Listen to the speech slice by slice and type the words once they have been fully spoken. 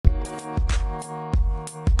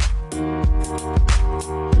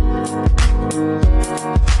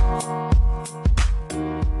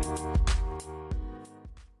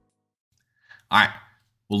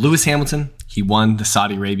Well, Lewis Hamilton, he won the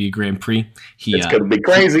Saudi Arabia Grand Prix. It's going to be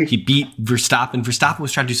crazy. He beat Verstappen. Verstappen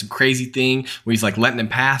was trying to do some crazy thing where he's like letting him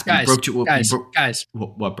pass. But Guys.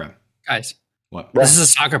 What, Brem? Guys. What? This is a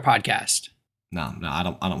soccer podcast. No, I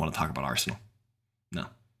don't want to talk about Arsenal. No.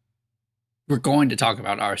 We're going to talk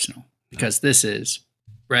about Arsenal because this is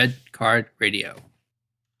Red Card Radio.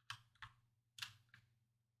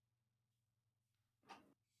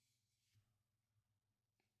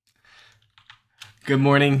 Good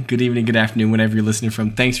morning, good evening, good afternoon, whenever you're listening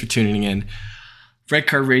from. Thanks for tuning in. Red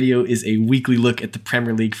Card Radio is a weekly look at the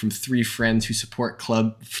Premier League from three friends who support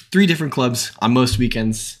three different clubs on most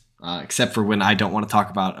weekends, except for when I don't want to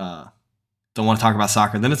talk about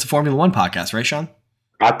soccer. Then it's a Formula One podcast, right, Sean?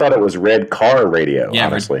 I thought it was Red Car Radio. Yeah,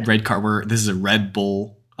 honestly. Red Car. This is a Red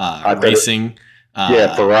Bull racing.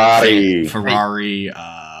 Ferrari.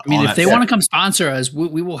 If they want to come sponsor us,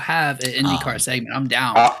 we will have an IndyCar segment. I'm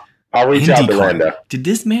down. I'll reach out to Lando. Did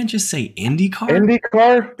this man just say IndyCar?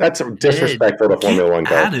 IndyCar? That's disrespectful to Formula One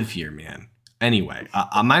car. Get out of here, man. Anyway,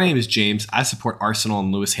 my name is James. I support Arsenal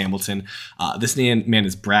and Lewis Hamilton. This man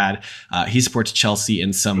is Brad. He supports Chelsea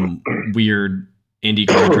and some weird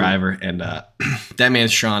IndyCar driver. And that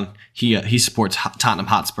man's Sean. He supports Tottenham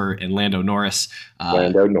Hotspur and Lando Norris.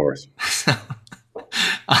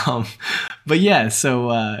 But yeah,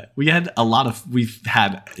 so we've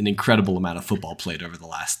had an incredible amount of football played over the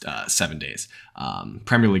last 7 days.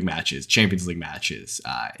 Premier League matches, Champions League matches.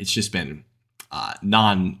 It's just been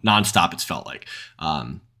nonstop. It's felt like.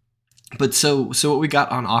 But so what we got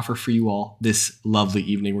on offer for you all this lovely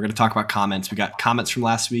evening, we're going to talk about comments. We got comments from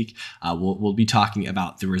last week. We'll be talking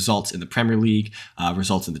about the results in the Premier League,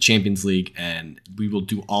 results in the Champions League, and we will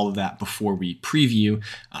do all of that before we preview.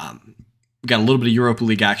 We got a little bit of Europa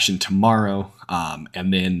League action tomorrow,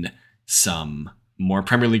 and then some more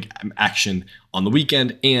Premier League action on the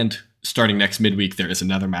weekend. And starting next midweek, there is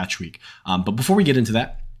another match week. But before we get into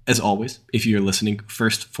that, as always, if you're listening,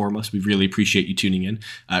 first and foremost, we really appreciate you tuning in.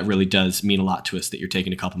 It really does mean a lot to us that you're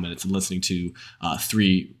taking a couple minutes and listening to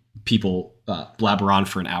three people blabber on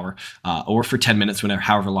for an hour or for 10 minutes,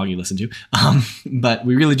 however long you listen to. But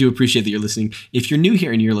we really do appreciate that you're listening. If you're new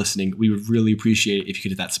here and you're listening, we would really appreciate it if you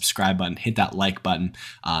could hit that subscribe button, hit that like button,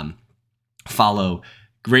 follow,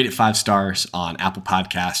 rate it 5 stars on Apple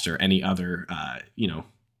Podcast or any other,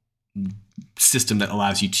 system that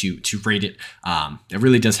allows you to rate it. It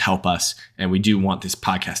really does help us, and we do want this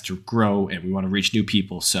podcast to grow, and we want to reach new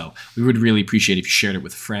people. So we would really appreciate if you shared it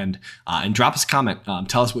with a friend and drop us a comment.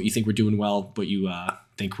 Tell us what you think we're doing well, what you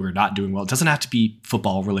think we're not doing well. It doesn't have to be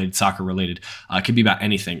football related, soccer related. It could be about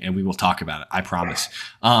anything, and we will talk about it. I promise.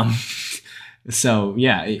 So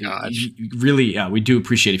yeah, really, we do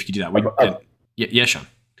appreciate if you could do that. Yeah, Sean.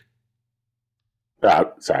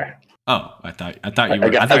 Sorry. Oh, I thought you were.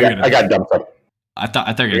 I got dumped up. I thought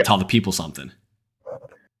you were going to tell the people something.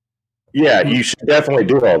 Yeah, you should definitely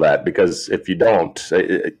do all that, because if you don't,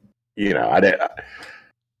 I don't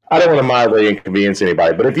want to mildly inconvenience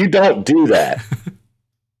anybody, but if you don't do that,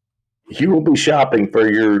 you will be shopping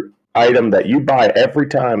for your item that you buy every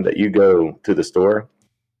time that you go to the store,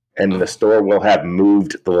 and the store will have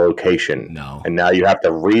moved the location. No. And now you have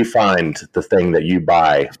to re-find the thing that you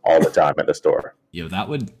buy all the time at the store. Yo,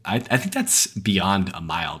 I think that's beyond a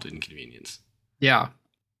mild inconvenience. Yeah.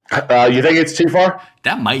 You think it's too far?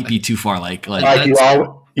 That might be too far. Like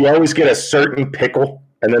you always get a certain pickle,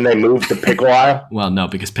 and then they move the pickle aisle. Well, no,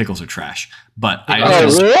 because pickles are trash. But that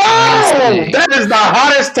is the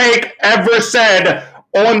hottest take ever said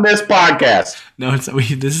on this podcast. No,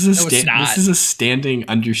 this is a standing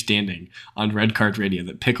understanding on Red Card Radio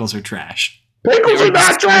that pickles are trash. Pickles are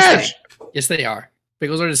not trash. Yes, they are.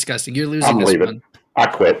 Pickles are disgusting. You're losing this one. I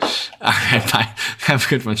quit. All right, bye. Have a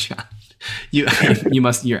good one, Sean.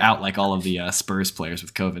 You're out like all of the Spurs players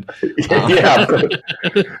with COVID. Yeah,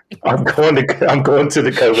 I'm going to the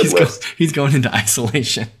COVID list. He's going into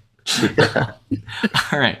isolation. Yeah.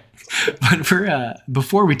 All right. But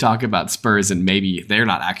before we talk about Spurs, and maybe they're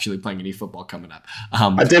not actually playing any football coming up.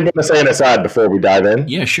 I did want to say an aside before we dive in.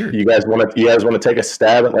 Yeah, sure. You guys want to take a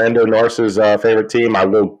stab at Lando Norris's favorite team? I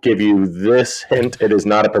will give you this hint: it is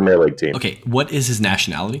not a Premier League team. Okay, what is his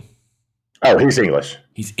nationality? Oh, he's English.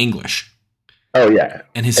 He's English. Oh yeah,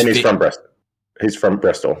 and he's from Bristol. He's from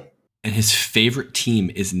Bristol. And his favorite team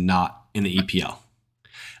is not in the EPL.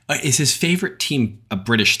 Is his favorite team a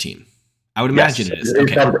British team? I would imagine it is.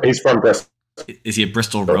 He's from Bristol. Is he a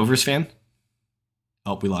Bristol Rovers fan?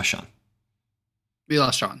 Oh, we lost Sean.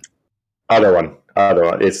 Other one.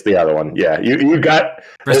 It's the other one. Yeah, you got.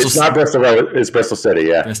 It's not Bristol Rovers. It's Bristol City.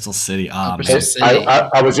 Yeah, Bristol City. Bristol City.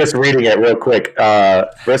 I was just reading it real quick.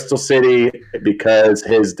 Bristol City, because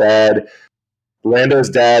his dad Lando's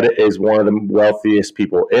dad is one of the wealthiest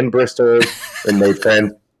people in Bristol, and made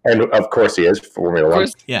friends. And of course, he is Formula One.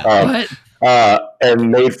 Yeah.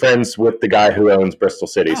 And made friends with the guy who owns Bristol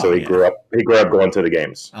City. So he grew up going to the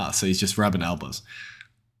games. Oh, so he's just rubbing elbows.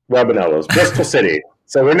 Bristol City.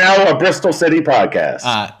 So we're now a Bristol City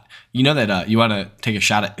podcast. You know that you want to take a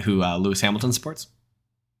shot at who Lewis Hamilton supports?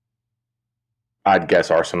 I'd guess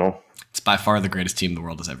Arsenal. It's by far the greatest team the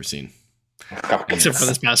world has ever seen. Except for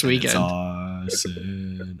this past weekend.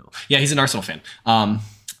 Arsenal. Yeah, he's an Arsenal fan.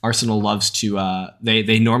 Arsenal loves to.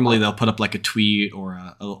 They normally they'll put up like a tweet or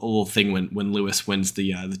a little thing when Lewis wins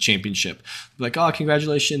the championship. Like, oh,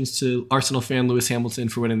 congratulations to Arsenal fan Lewis Hamilton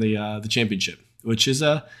for winning the championship, which is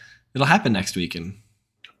it'll happen next week in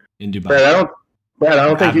Dubai. Brad, I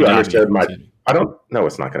don't think you understood my. I don't know.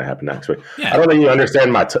 It's not going to happen next week. Yeah. I don't think you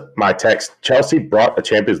understand my text. Chelsea brought a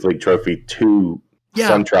Champions League trophy to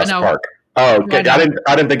SunTrust Park. Oh, okay.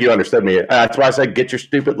 I didn't think you understood me. That's why I said get your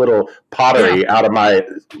stupid little pottery out of my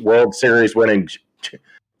World Series winning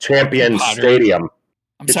champion stadium.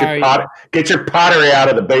 Get your pottery out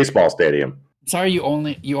of the baseball stadium. I'm sorry, you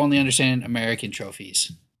only understand American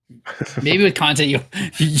trophies. Maybe with content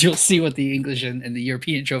you'll see what the English and the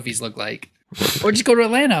European trophies look like, or just go to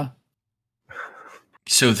Atlanta.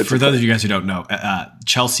 So for those of you guys who don't know,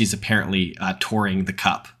 Chelsea's apparently touring the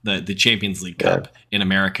Cup, the Champions League Cup in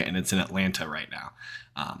America, and it's in Atlanta right now.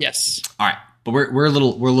 Yes. All right, but we're a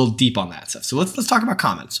little deep on that stuff. So let's talk about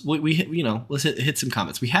comments. Let's hit some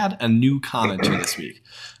comments. We had a new commenter this week.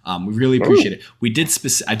 We really appreciate it.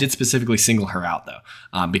 I did specifically single her out though,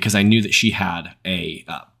 because I knew that she had a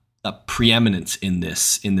preeminence in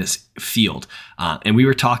this field, and we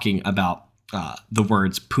were talking about the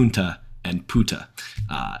words punta and puta,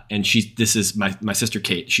 and this is my sister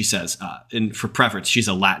Kate. She says, and for preference, she's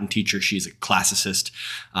a Latin teacher. She's a classicist.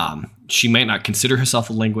 She might not consider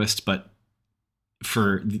herself a linguist, but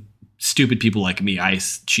for stupid people like me,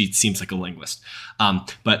 she seems like a linguist.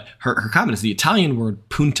 But her comment is the Italian word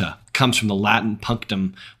punta comes from the Latin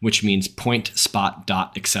punctum, which means point, spot,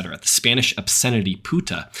 dot, etc. The Spanish obscenity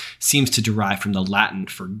puta seems to derive from the Latin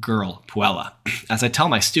for girl, puella. As I tell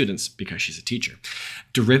my students, because she's a teacher,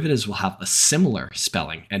 derivatives will have a similar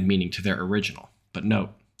spelling and meaning to their original. But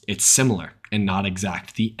note, it's similar and not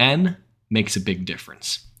exact. The N makes a big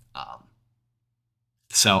difference.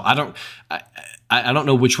 So I don't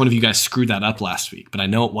know which one of you guys screwed that up last week, but I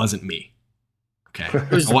know it wasn't me. Okay.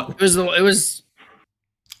 It was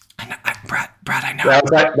Brad, I know.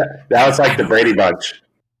 That was like the Brady Bunch.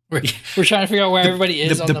 We're trying to figure out where everybody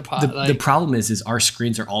is on the pod. The problem is our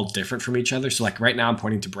screens are all different from each other. So like right now I'm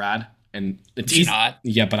pointing to Brad, and it's easy. Not.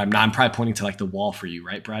 Yeah, but I'm not. I'm probably pointing to like the wall for you,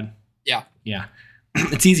 right, Brad? Yeah. Yeah.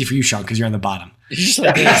 It's easy for you, Sean, because you're on the bottom. It's just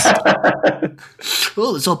like this.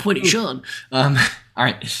 Oh, it's all pointing Sean. All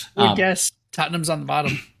right. I guess Tottenham's on the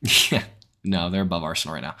bottom. Yeah. No, they're above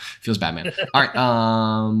Arsenal right now. Feels bad, man. All right.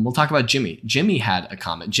 We'll talk about Jimmy. Jimmy had a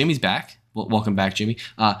comment. Jimmy's back. Welcome back, Jimmy.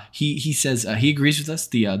 He says he agrees with us.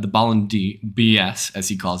 The Ballon BS, as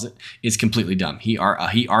he calls it, is completely dumb. He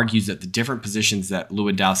argues that the different positions that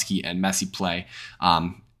Lewandowski and Messi play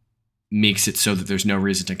makes it so that there's no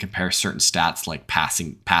reason to compare certain stats like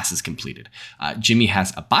passes completed. Jimmy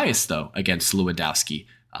has a bias though against Lewandowski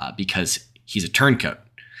because he's a turncoat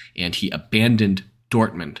and he abandoned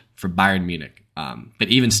Dortmund for Bayern Munich. But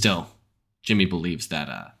even still, Jimmy believes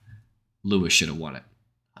that Lewis should have won it.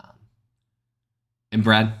 And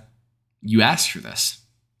Brad, you asked for this.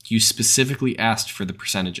 You specifically asked for the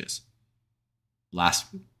percentages last.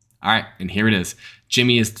 All right, and here it is.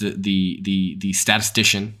 Jimmy is the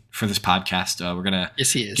statistician for this podcast. We're gonna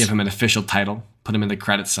give him an official title, put him in the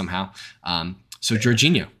credits somehow. So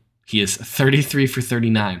Jorginho, he is 33 for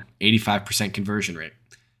 39, 85% conversion rate.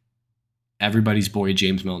 Everybody's boy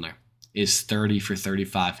James Milner is 30 for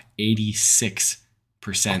 35,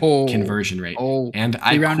 86% conversion rate.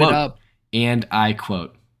 And I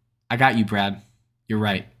quote, I got you, Brad. You're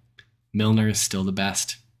right. Milner is still the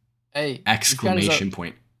best. Hey! Exclamation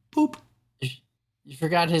point. Boop. You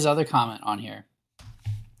forgot his other comment on here.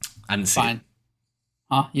 I didn't see it.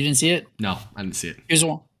 Huh? You didn't see it? No, I didn't see it.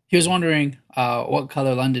 He was wondering what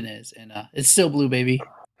color London is, and it's still blue, baby.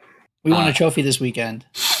 We won a trophy this weekend.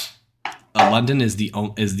 London is the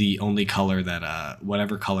only color that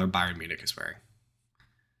whatever color Bayern Munich is wearing.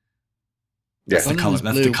 That's the color.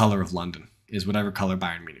 That's the color of London. Is whatever color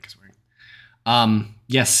Bayern Munich is wearing.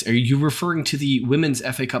 Yes. Are you referring to the women's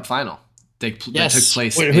FA Cup final? That took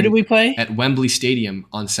place. Wait, who did we play? At Wembley Stadium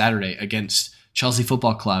on Saturday against Chelsea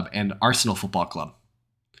Football Club and Arsenal Football Club.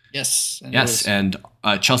 Yes. And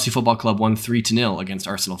Chelsea Football Club won 3-0 against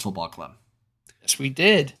Arsenal Football Club. Yes, we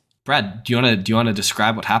did. Brad, do you want to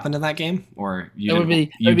describe what happened in that game, or That would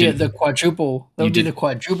be the quadruple. That would be the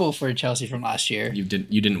quadruple for Chelsea from last year. You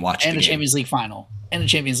didn't watch and the the game. Champions League final and the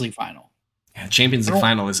Champions League final. Yeah, Champions League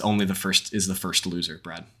final is only the first loser,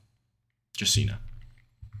 Brad. Just so you know.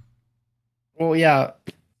 Well, yeah,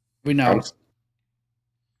 we know.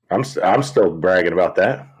 I'm still bragging about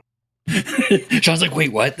that. Sean's like,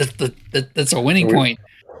 wait, what? That's a winning point.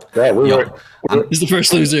 Yeah, He's the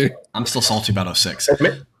first loser. I'm still salty about 06.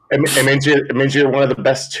 It means you're one of the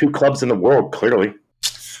best two clubs in the world, clearly.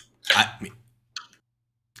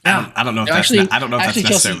 I don't know if that's necessarily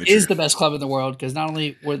Chelsea true. is the best club in the world because not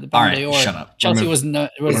only were the Ballon d'Or, shut up. Chelsea was named.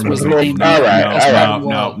 All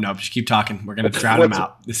right. No, just keep talking. We're gonna drown him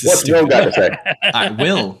out. This is what's stupid. Will got to say? All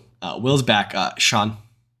right, Will's back. Sean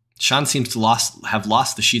seems to have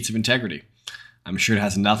lost the sheets of integrity. I'm sure it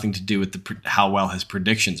has nothing to do with how well his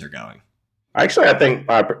predictions are going. Actually, I think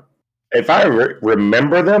if I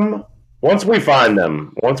remember them, once we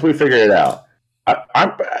figure it out,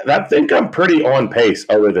 I think I'm pretty on pace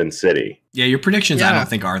other than City. Yeah, your predictions I don't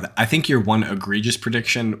think are that. I think your one egregious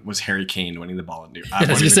prediction was Harry Kane winning the ball. I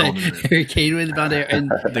was going to say Harry Kane winning the Ballon d'Or and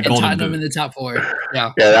Tottenham in the top 4.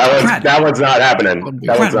 Yeah, that one's not happening.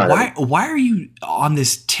 Brad, why are you on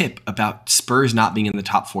this tip about Spurs not being in the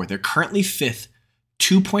top 4? They're currently 5th,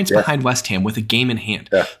 2 points behind West Ham with a game in hand.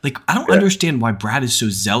 Yeah. Like, I don't understand why Brad is so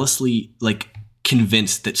zealously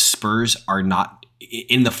convinced that Spurs are not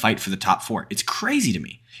in the fight for the top 4. It's crazy to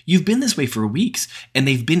me. You've been this way for weeks, and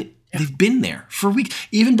they've been there for weeks,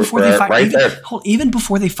 even before they fired even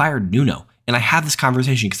before they fired Nuno. And I had this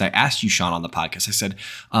conversation because I asked you, Sean, on the podcast. I said,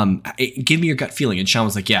 "Give me your gut feeling." And Sean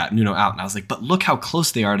was like, "Yeah, Nuno out." And I was like, "But look how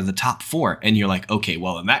close they are to the top 4." And you're like, "Okay,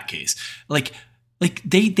 well, in that case,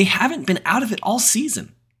 they haven't been out of it all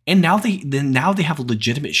season, and now they have a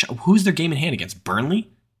legitimate shot. Who's their game in hand against? Burnley."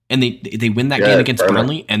 And they win that game against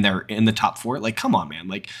Burnley, and they're in the top 4. Like, come on, man.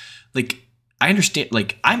 Like I understand.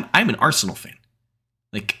 Like, I'm an Arsenal fan.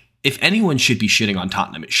 Like, if anyone should be shitting on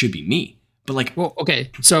Tottenham, it should be me. But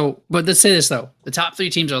okay. So, but let's say this though: the top 3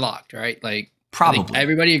 teams are locked, right? Like, probably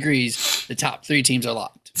everybody agrees the top 3 teams are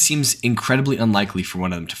locked. It seems incredibly unlikely for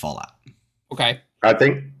one of them to fall out. Okay. I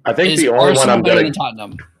think is the only Arsenal one I'm better than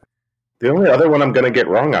Tottenham? The only other one I'm going to get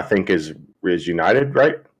wrong, I think, is United,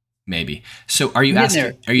 right? Maybe. So are you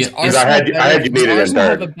asking? Because I had you needed in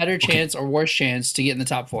third. Have a better chance or worse chance to get in the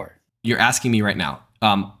top 4? You're asking me right now.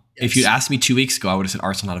 If you'd asked me 2 weeks ago, I would have said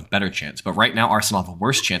Arsenal had a better chance. But right now, Arsenal have a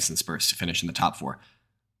worse chance than Spurs to finish in the top 4.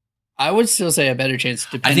 I would still say a better chance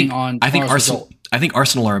depending on Arsenal. I think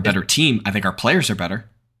Arsenal are a better team. I think our players are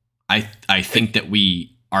better. I think that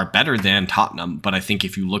we are better than Tottenham. But I think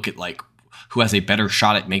if you look at who has a better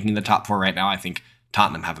shot at making the top 4 right now, I think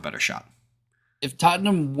Tottenham have a better shot. If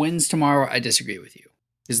Tottenham wins tomorrow, I disagree with you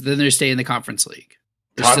because then they stay in the Conference League.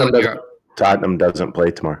 Tottenham doesn't play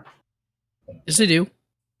tomorrow. Yes, they do.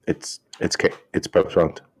 It's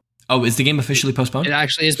postponed. Oh, is the game officially postponed? It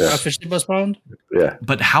actually is officially postponed. Yeah,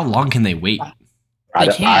 but how long can they wait?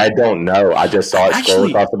 I don't know. I just saw it scroll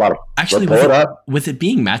across the bottom. Actually, with it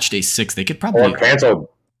being match day 6, they could probably cancel.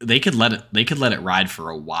 They could let it ride for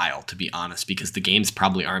a while, to be honest, because the games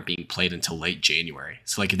probably aren't being played until late January.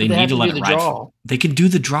 So they need to let it ride. They can do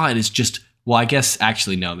the draw, and it's just I guess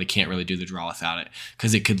actually no, they can't really do the draw without it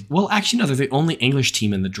because it could. Well, actually no, they're the only English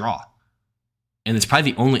team in the draw, and it's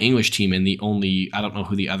probably the only English team and the only. I don't know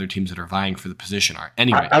who the other teams that are vying for the position are.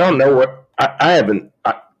 Anyway, I don't know what I haven't.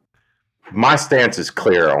 My stance is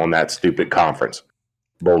clear on that stupid conference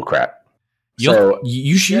bull crap. So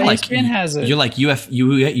you should you're like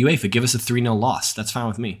UEFA, give us a 3-0 loss. That's fine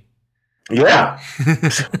with me. Yeah,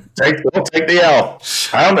 we'll take the L.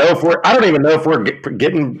 I don't even know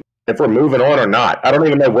if we're moving on or not. I don't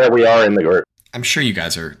even know where we are in the group. I'm sure you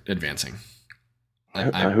guys are advancing.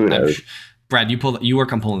 Who knows? Brad, you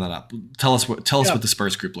work on pulling that up. Tell us what the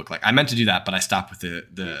Spurs group looked like. I meant to do that, but I stopped with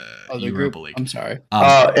the Europa League. I'm sorry.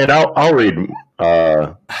 And I'll read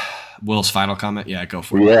Will's final comment. Yeah, go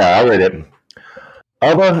for it. Yeah, I'll read it.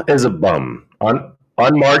 Alba is a bum,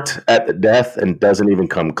 unmarked at the death, and doesn't even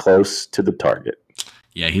come close to the target.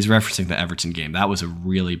 Yeah, he's referencing the Everton game. That was a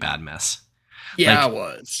really bad mess. Yeah, it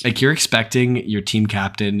was. You're expecting your team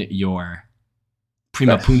captain, your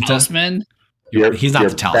prima punta. Talisman? He's not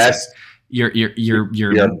the talisman.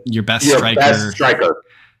 Your best striker. Best striker.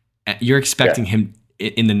 You're expecting him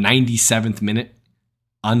in the 97th minute,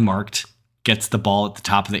 unmarked, gets the ball at the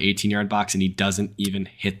top of the 18-yard box, and he doesn't even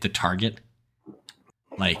hit the target.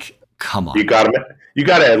 Come on. You got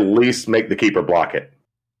to at least make the keeper block it.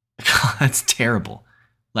 That's terrible.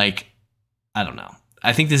 I don't know.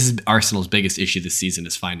 I think this is Arsenal's biggest issue this season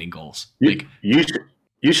is finding goals. You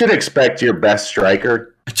should expect your best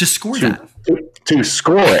striker To score that. To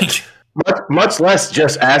score it. Much less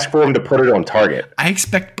just ask for him to put it on target. I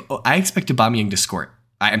expect Aubameyang to score it.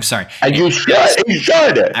 I'm sorry. And you should.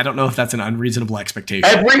 I don't know if that's an unreasonable expectation.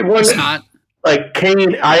 Everyone's not. Like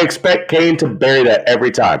Kane, I expect Kane to bury that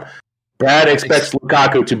every time. Brad expects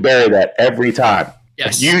Lukaku to bury that every time.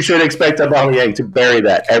 Yes. You should expect Aubameyang to bury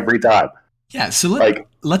that every time. Yeah, so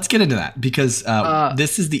let's get into that because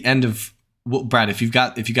this is the end of Brad. If you've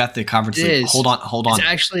got the conference league, hold on. It's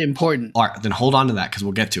actually important. All right, then hold on to that because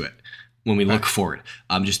we'll get to it when we look forward.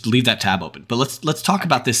 Just leave that tab open. But let's talk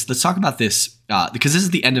about this. Let's talk about this because this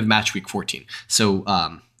is the end of match week 14.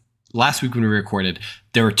 So last week when we recorded,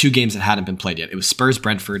 there were 2 games that hadn't been played yet. It was Spurs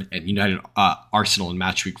Brentford and United Arsenal in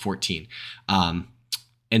match week 14.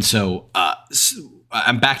 And so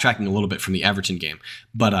I'm backtracking a little bit from the Everton game.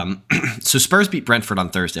 But so Spurs beat Brentford on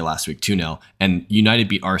Thursday last week 2-0, and United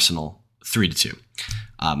beat Arsenal 3-2.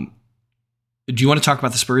 Do you want to talk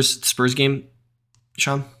about the Spurs game,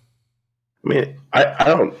 Sean? I mean, I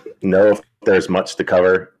don't know if there's much to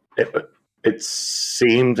cover. It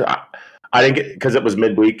seemed I didn't get because it was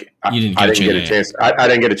midweek. I didn't get a chance. I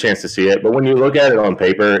didn't get a chance to see it. But when you look at it on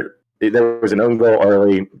paper, there was an own goal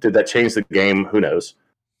early. Did that change the game? Who knows?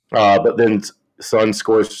 But then Son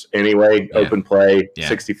scores anyway. Yeah. Open play,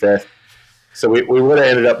 65th. So we would have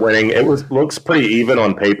ended up winning. It looks pretty even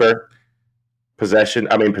on paper. Possession.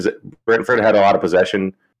 I mean, Brentford had a lot of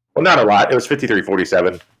possession. Well, not a lot. It was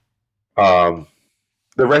 53-47.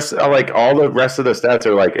 The rest, all the rest of the stats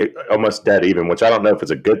are like almost dead even, which I don't know if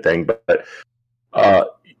it's a good thing, but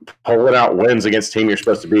pulling out wins against team you're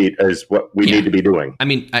supposed to beat is what we need to be doing. I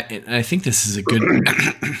mean, I think this is a good,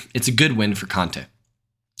 it's a good win for Conte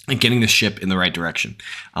and getting the ship in the right direction.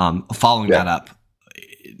 Following that up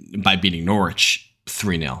by beating Norwich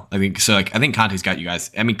 3-0. I think Conte's got you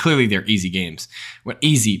guys. I mean, clearly they're easy games.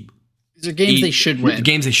 These are games they should win.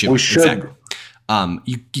 Games they should win. Exactly.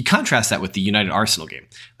 You contrast that with the United Arsenal game.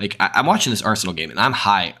 Like I'm watching this Arsenal game and I'm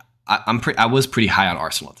high. I was pretty high on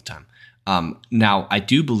Arsenal at the time. Now I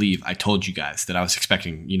do believe I told you guys that I was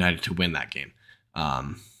expecting United to win that game.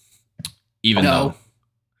 Even though,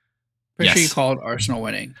 pretty sure you called Arsenal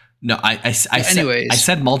winning. No, I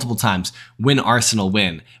said multiple times when Arsenal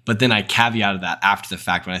win, but then I caveated that after the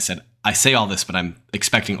fact when I said I say all this, but I'm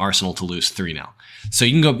expecting Arsenal to lose 3-0. So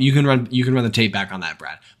you can run the tape back on that,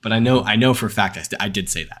 Brad. But I know for a fact I did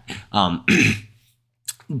say that.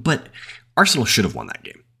 But Arsenal should have won that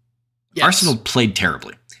game. Yes. Arsenal played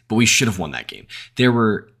terribly, but we should have won that game. There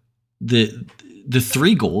were the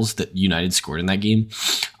 3 goals that United scored in that game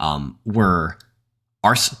were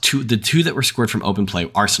the 2 that were scored from open play.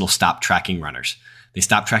 Arsenal stopped tracking runners. They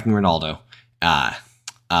stopped tracking Ronaldo, and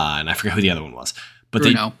I forget who the other one was. But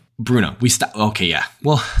Bruno. We stopped. Okay, yeah.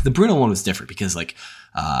 Well, the Bruno one was different because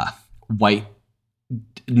White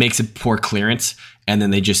makes a poor clearance, and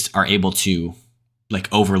then they just are able to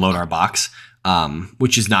overload our box,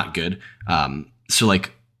 which is not good. But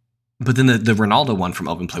then the Ronaldo one from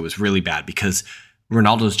open play was really bad because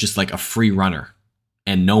Ronaldo's just like a free runner,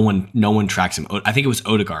 and no one tracks him. I think it was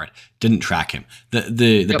Odegaard didn't track him.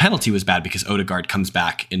 The penalty was bad because Odegaard comes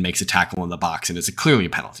back and makes a tackle in the box, and it's clearly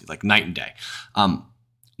a penalty, like night and day.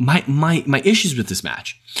 My issues with this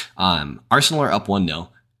match, Arsenal are up 1-0.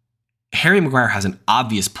 Harry Maguire has an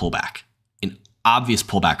obvious pullback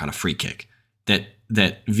on a free kick that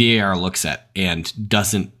VAR looks at and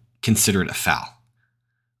doesn't consider it a foul.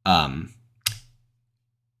 I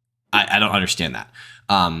don't understand that.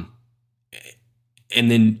 And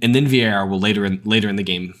then VAR will later in the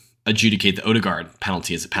game adjudicate the Odegaard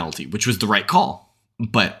penalty as a penalty, which was the right call,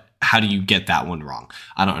 but how do you get that one wrong?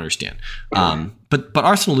 I don't understand. But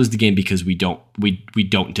Arsenal lose the game because we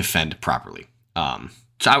don't defend properly.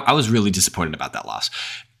 So I was really disappointed about that loss.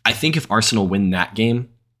 I think if Arsenal win that game,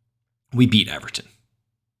 we beat Everton.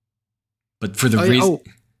 But for the reason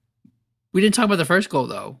we didn't talk about the first goal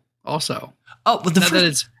though. Also, but that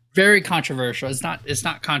it's very controversial. It's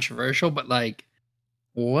not controversial, but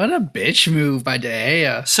what a bitch move by De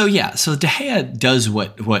Gea. So De Gea does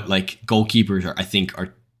what goalkeepers are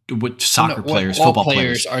what soccer players, football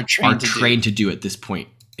players are trained to do at this point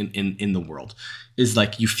in the world. Is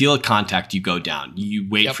you feel a contact, you go down, you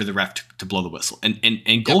wait for the ref to blow the whistle, and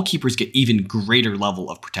goalkeepers get even greater level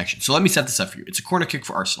of protection. So let me set this up for you. It's a corner kick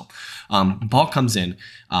for Arsenal. Ball comes in.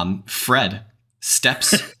 Fred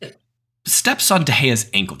steps on De Gea's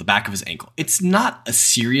ankle, the back of his ankle. It's not a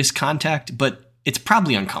serious contact, but it's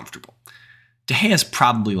probably uncomfortable. De Gea's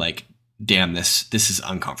probably damn, this is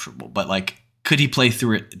uncomfortable, but could he play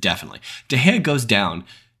through it? Definitely. De Gea goes down.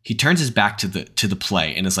 He turns his back to the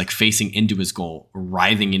play and is facing into his goal,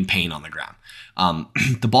 writhing in pain on the ground.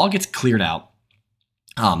 The ball gets cleared out,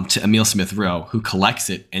 to Emile Smith-Rowe, who collects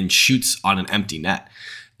it and shoots on an empty net.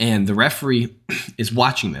 And the referee is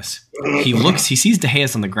watching this. He sees De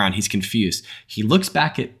Gea's on the ground. He's confused. He looks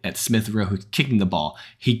back at Smith-Rowe, who's kicking the ball.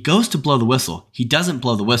 He goes to blow the whistle. He doesn't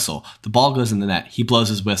blow the whistle. The ball goes in the net. He blows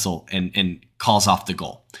his whistle and calls off the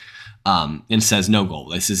goal. And says no goal.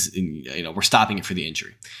 This is, we're stopping it for the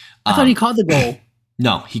injury. I thought he called the goal.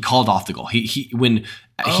 No, he called off the goal. He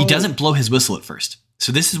doesn't blow his whistle at first.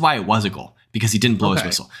 So this is why it was a goal, because he didn't blow his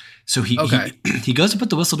whistle. So he goes to put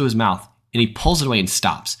the whistle to his mouth and he pulls it away and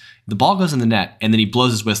stops. The ball goes in the net and then he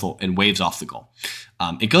blows his whistle and waves off the goal.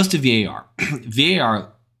 It goes to VAR.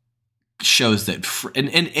 VAR shows that and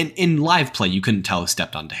in live play you couldn't tell who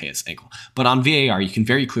stepped on De Gea's ankle, but on VAR you can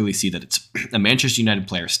very clearly see that it's a Manchester United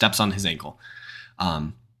player steps on his ankle.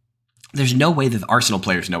 There's no way that the Arsenal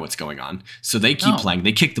players know what's going on, so they keep playing.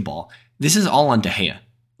 They kick the ball. This is all on De Gea.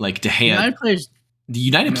 Like De Gea, the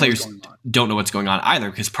United players don't know what's going on either,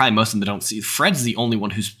 because probably most of them don't see. Fred's the only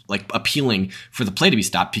one who's like appealing for the play to be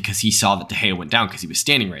stopped because he saw that De Gea went down because he was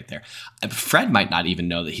standing right there. Fred might not even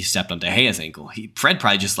know that he stepped on De Gea's ankle. Fred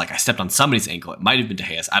probably just I stepped on somebody's ankle. It might have been De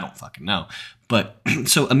Gea's. I don't fucking know. But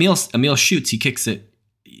so Emile shoots. He kicks it.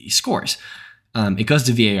 He scores. It goes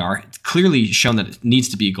to VAR. It's clearly shown that it needs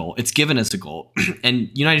to be a goal. It's given as a goal, and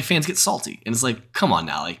United fans get salty. And it's like, come on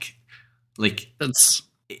now, like that's.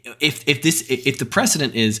 If the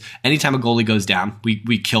precedent is anytime a goalie goes down,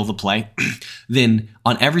 we kill the play, then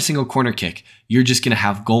on every single corner kick, you're just going to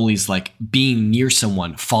have goalies like being near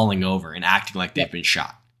someone, falling over and acting like they've been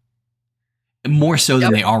shot. More so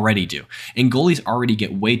than they already do. And goalies already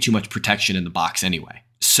get way too much protection in the box anyway.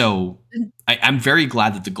 So I'm very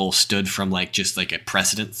glad that the goal stood from just a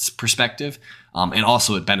precedence perspective. And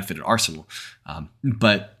also it benefited Arsenal.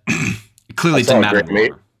 But it clearly didn't matter.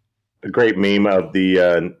 A great meme of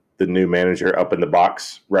the new manager up in the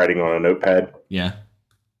box writing on a notepad. Yeah.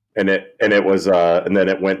 And it was and then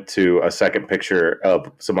it went to a second picture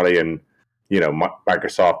of somebody in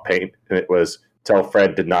Microsoft Paint, and it was tell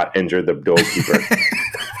Fred did not injure the goalkeeper.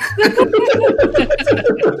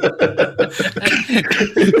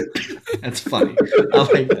 That's funny. I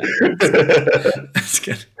like that. That's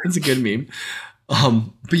good. That's a good meme.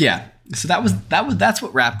 But yeah. So that's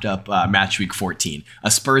what wrapped up match week 14.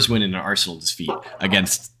 A Spurs win and an Arsenal defeat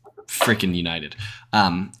against freaking United.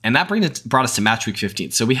 And that brought us to match week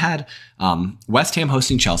 15. So we had West Ham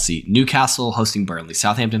hosting Chelsea, Newcastle hosting Burnley,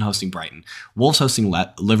 Southampton hosting Brighton, Wolves hosting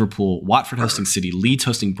Liverpool, Watford hosting City, Leeds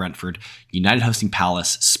hosting Brentford, United hosting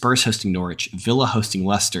Palace, Spurs hosting Norwich, Villa hosting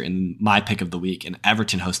Leicester in my pick of the week, and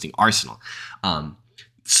Everton hosting Arsenal.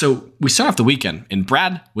 So we start off the weekend, and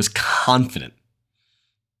Brad was confident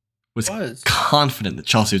that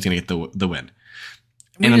Chelsea was going to get the win.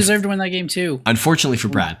 We deserved to win that game too. Unfortunately for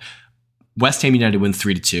Brad, West Ham United wins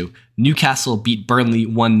 3-2. Newcastle beat Burnley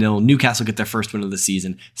 1-0. Newcastle get their first win of the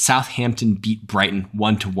season. Southampton beat Brighton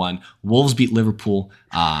 1-1. Wolves beat Liverpool,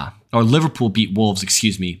 Liverpool beat Wolves,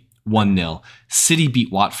 1-0. City beat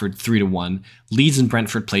Watford 3-1. Leeds and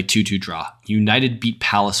Brentford play 2-2 draw. United beat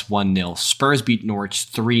Palace 1-0. Spurs beat Norwich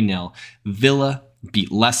 3-0. Villa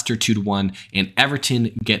beat Leicester 2-1, and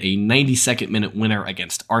Everton get a 92nd minute winner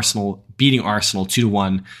against Arsenal, beating Arsenal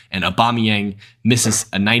 2-1, and Aubameyang misses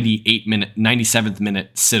a 97th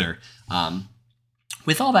minute sitter.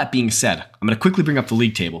 With all that being said, I'm going to quickly bring up the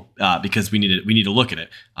league table because we need to look at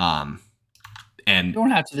it. And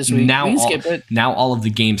don't have to this week. Now all of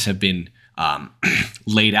the games have been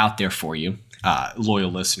laid out there for you,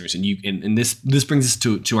 loyal listeners, and this brings us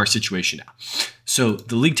to our situation now. So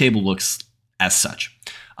the league table looks as such.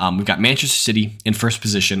 We've got Manchester City in first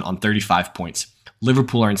position on 35 points.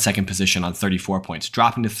 Liverpool are in second position on 34 points.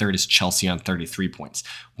 Dropping to third is Chelsea on 33 points.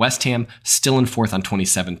 West Ham still in fourth on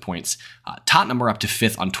 27 points. Tottenham are up to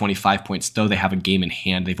fifth on 25 points, though they have a game in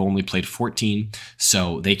hand. They've only played 14,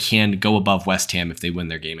 so they can go above West Ham if they win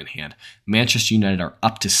their game in hand. Manchester United are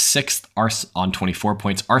up to sixth on 24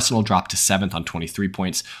 points. Arsenal dropped to seventh on 23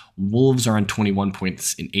 points. Wolves are on 21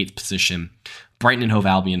 points in eighth position. Brighton and Hove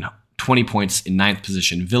Albion 20 points in ninth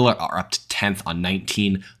position. Villa are up to 10th on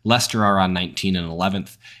 19. Leicester are on 19 and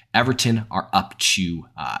 11th. Everton are up to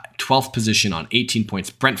 12th position on 18 points.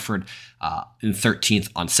 Brentford in 13th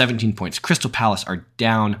on 17 points. Crystal Palace are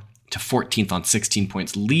down to 14th on 16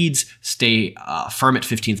 points. Leeds stay firm at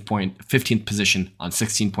 15th position on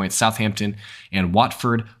 16 points. Southampton and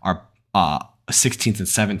Watford are 16th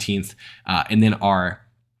and 17th. And then our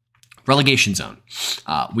relegation zone.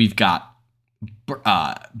 We've got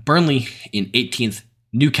Burnley in 18th,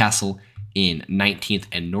 Newcastle in 19th,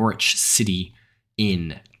 and Norwich City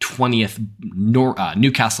in 20th.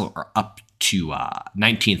 Newcastle are up to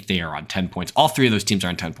 19th. They are on 10 points. All three of those teams are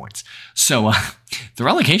on 10 points. So the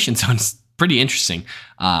relegation zone's pretty interesting.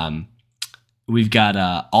 We've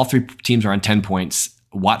got all three teams are on 10 points.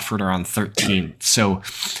 Watford are on 13. So,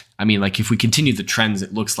 I mean, like if we continue the trends,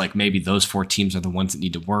 it looks like maybe those four teams are the ones that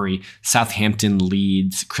need to worry. Southampton,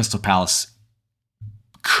 Leeds, Crystal Palace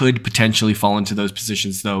could potentially fall into those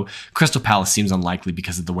positions, though Crystal Palace seems unlikely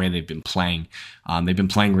because of the way they've been playing. They've been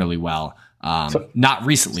playing really well, not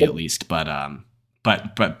recently at least. But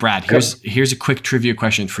Brad, here's a quick trivia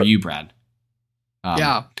question for you, Brad.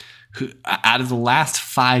 Out of the last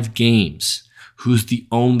 5 games, who's the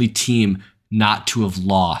only team not to have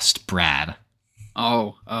lost, Brad?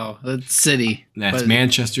 That's City. That's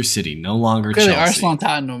Manchester City, no longer Chelsea. Arsenal and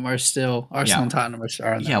Tottenham are still and Tottenham are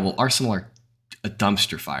yeah, well, Arsenal are a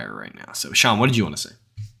dumpster fire right now. So, Sean, what did you want to say?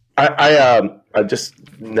 I just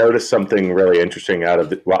noticed something really interesting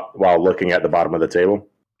while looking at the bottom of the table.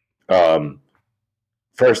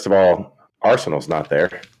 First of all, Arsenal's not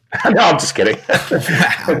there. No, I'm just kidding.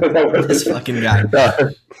 Wow, this fucking guy.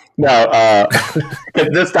 No,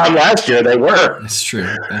 this time last year they were. That's true.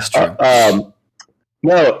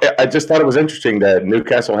 No, I just thought it was interesting that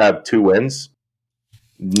Newcastle have 2 wins,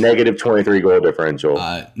 negative 23 goal differential.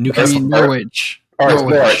 Newcastle, Norwich.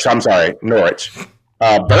 Norwich. I'm sorry, Norwich.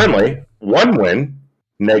 Burnley, 1 win,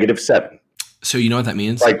 negative 7. So you know what that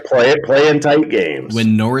means? Like playing tight games.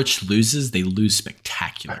 When Norwich loses, they lose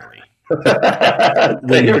spectacularly.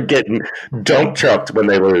 They are getting dump trucked when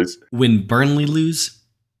they lose. When Burnley lose,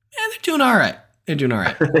 they're doing all right.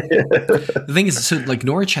 The thing is, so like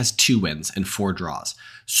Norwich has 2 wins and 4 draws.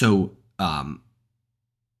 So the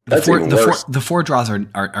 4 draws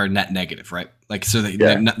are net negative, right? Like so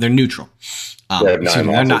they're neutral.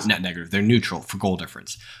 They're not net negative. They're neutral for goal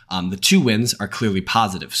difference. The 2 wins are clearly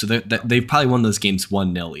positive. So they've probably won those games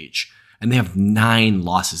 1-0 each. And they have 9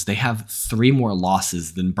 losses. They have 3 more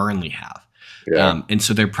losses than Burnley have. Yeah. And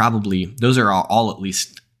so they're probably, those are all at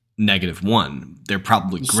least -1. They're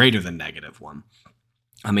probably greater than -1.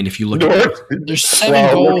 I mean, if you look at there's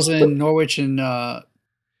 7 goals in Norwich and Tottenham.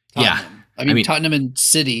 Yeah. I mean Tottenham and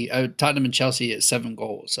City, Tottenham and Chelsea at 7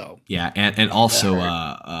 goals. So yeah, and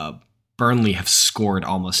also Burnley have scored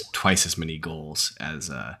almost twice as many goals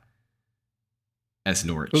as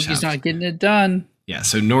Norwich. He's not getting it done. Yeah,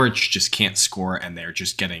 so Norwich just can't score, and they're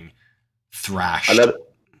just getting thrashed.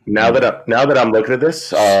 Now that I'm looking at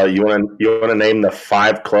this, you want to name the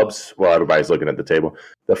 5 clubs? Well, everybody's looking at the table.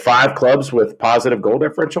 The 5 clubs with positive goal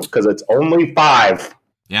differential, because it's only 5.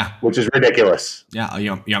 Yeah, which is ridiculous. Yeah,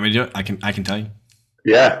 you want me to do it? I can tell you.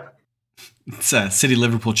 Yeah, it's City,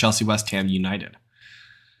 Liverpool, Chelsea, West Ham, United.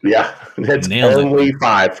 Yeah, it's only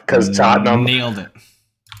 5 because Tottenham nailed it.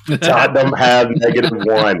 Tottenham have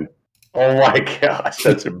 -1. Oh my gosh,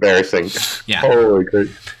 that's embarrassing. Yeah. Holy crap.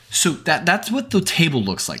 So that's what the table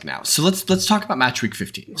looks like now. So let's talk about match week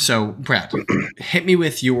 15. So Brad, hit me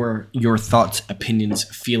with your thoughts, opinions,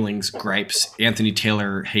 feelings, gripes, Anthony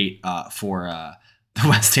Taylor hate for the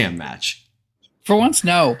West Ham match. For once,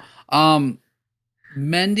 no.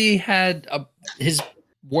 Mendy had his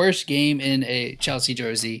worst game in a Chelsea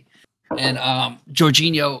jersey, and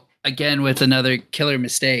Jorginho again with another killer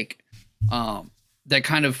mistake. That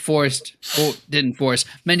kind of didn't force.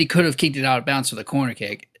 Mendy could have kicked it out of bounds for the corner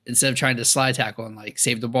kick instead of trying to slide tackle and like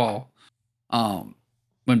save the ball.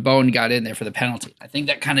 When Bowen got in there for the penalty, I think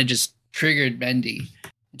that kind of just triggered Mendy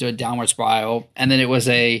into a downward spiral. And then it was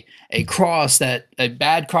a bad cross that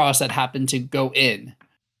happened to go in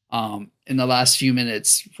the last few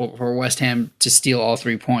minutes for West Ham to steal all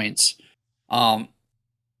 3 points. Our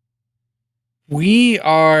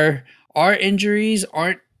injuries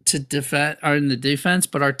aren't are in the defense,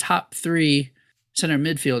 but our top 3 center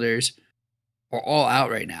midfielders are all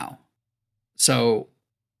out right now. So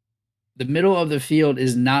the middle of the field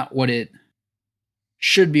is not what it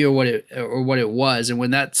should be or what it was. And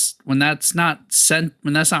when that's not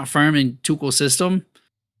firm in Tuchel's system,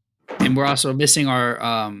 and we're also missing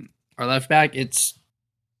our left back, there's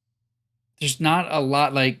not a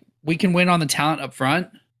lot. Like, we can win on the talent up front,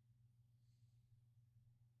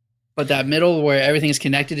 but that middle where everything is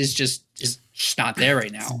connected is just not there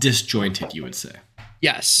right now. It's disjointed, you would say.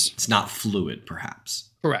 Yes. It's not fluid, perhaps.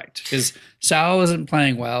 Correct. Because Salah isn't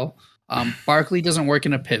playing well. Barkley doesn't work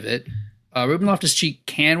in a pivot. Ruben Loftus-Cheek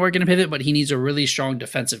can work in a pivot, but he needs a really strong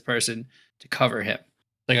defensive person to cover him,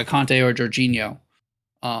 like a Conte or Jorginho,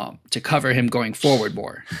 to cover him going forward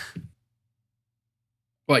more.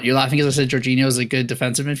 What, you're laughing because I said Jorginho is a good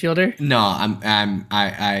defensive midfielder? No,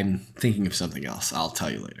 I'm thinking of something else. I'll tell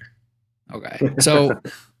you later. Okay. So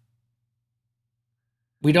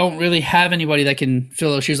we don't really have anybody that can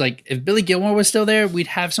fill those shoes. Like, if Billy Gilmore was still there, we'd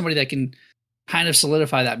have somebody that can kind of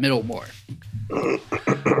solidify that middle more.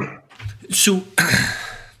 So,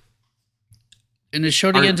 and it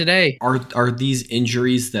showed again today. Are these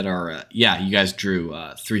injuries that are? You guys drew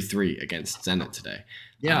 3-3 against Zenit today.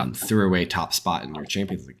 Yeah, threw away top spot in your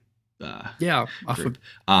Champions League. Off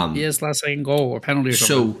of his last second goal or penalty or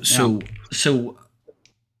something. So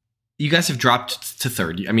you guys have dropped to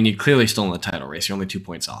third. I mean, you're clearly still in the title race. You're only 2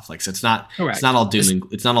 points off. Like, so it's not all doom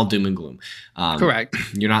and gloom. Correct.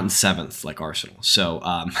 You're not in seventh like Arsenal. So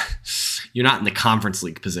you're not in the Conference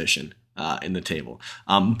League position in the table.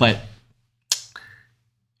 But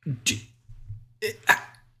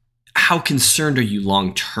how concerned are you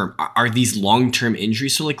long term? Are these long term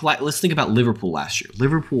injuries? So like, let's think about Liverpool last year.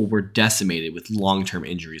 Liverpool were decimated with long term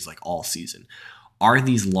injuries like all season. Are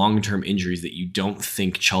these long term injuries that you don't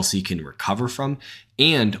think Chelsea can recover from,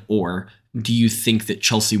 or do you think that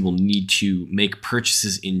Chelsea will need to make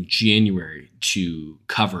purchases in January to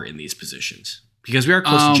cover in these positions? Because we are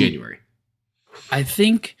close to January. I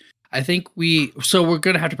think we're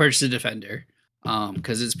gonna have to purchase a defender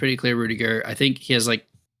because it's pretty clear Rudiger. I think he has like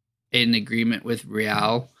an agreement with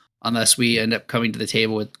Real unless we end up coming to the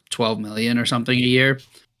table with 12 million or something a year.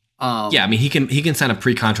 I mean, he can sign a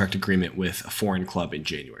pre-contract agreement with a foreign club in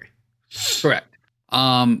January. Correct.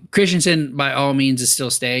 Christensen, by all means, is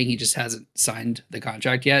still staying. He just hasn't signed the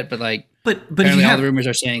contract yet. But apparently all the rumors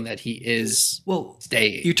are saying that he is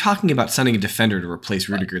staying. You're talking about signing a defender to replace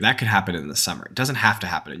Rudiger. That could happen in the summer. It doesn't have to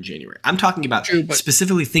happen in January. I'm talking about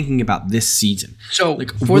specifically thinking about this season. So the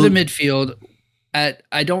midfield,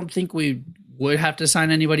 I don't think we would have to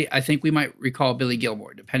sign anybody. I think we might recall Billy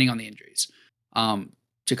Gilmore, depending on the injuries.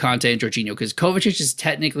 To Conte and Jorginho, because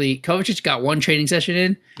Kovacic got one training session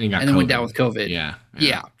in and then went down with COVID.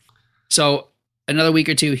 Yeah. So another week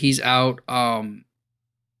or two, he's out.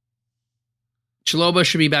 Chalobah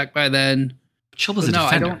should be back by then. Chalobah's a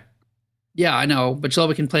defender. I know, but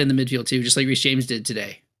Chalobah can play in the midfield too, just like Reece James did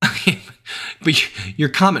today. But your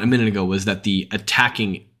comment a minute ago was that the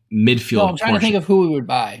attacking midfield. No, I'm trying to think of who we would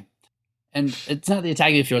buy, and it's not the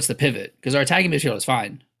attacking midfield; it's the pivot, because our attacking midfield is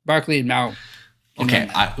fine. Barkley and Mount. Okay,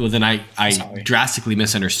 I drastically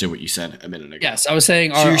misunderstood what you said a minute ago. Yes, I was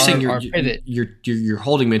saying our pivot. You're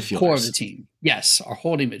holding midfielders. Core of the team. Yes, our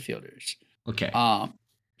holding midfielders. Okay.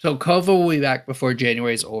 So Kova will be back before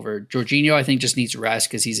January is over. Jorginho, I think, just needs rest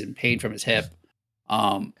because he's in pain from his hip.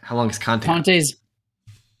 How long is Conte? Conte's,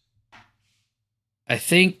 I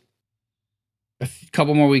think, a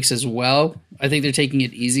couple more weeks as well. I think they're taking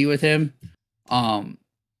it easy with him.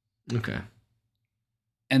 Okay.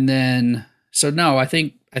 And then... So no, I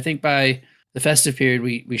think by the festive period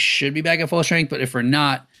we should be back at full strength. But if we're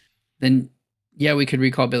not, then we could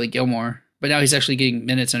recall Billy Gilmore. But now he's actually getting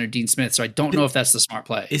minutes under Dean Smith, so I don't know if that's the smart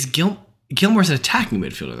play. Is Gilmore's an attacking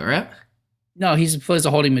midfielder, though, right? No, he plays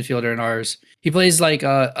a holding midfielder in ours. He plays like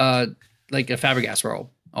a Fabregas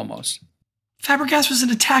role almost. Fabregas was an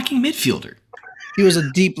attacking midfielder. He was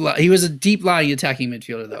a deep lying attacking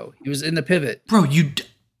midfielder though. He was in the pivot. Bro,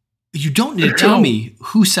 you don't need to tell me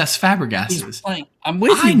who Cesc Fabregas is. I'm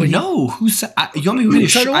with you. I know who. You want me to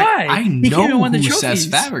so do I. I know who Cesc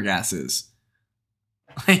Fabregas is.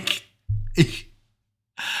 Like,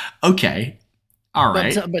 okay, all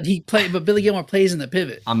right. But Billy Gilmore plays in the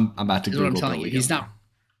pivot. I'm about to Google. What I'm telling you, he's not.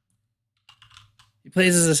 He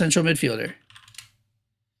plays as a central midfielder.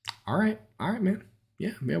 All right, man.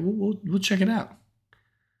 Yeah, we'll check it out.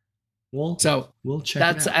 We'll check.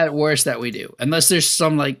 That's it out. At worst that we do, unless there's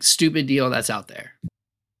some like stupid deal that's out there.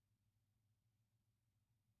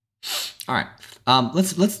 All right.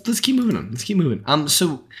 Let's keep moving on. Let's keep moving.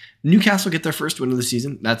 So Newcastle get their first win of the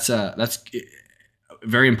season. That's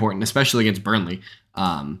very important, especially against Burnley.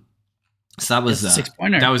 So that was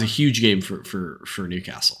that was a huge game for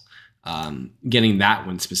Newcastle. Getting that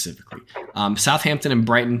one specifically. Southampton and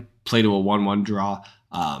Brighton played to a 1-1 draw.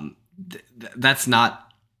 That's not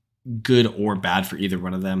good or bad for either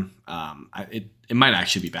one of them. It might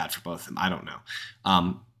actually be bad for both of them. I don't know.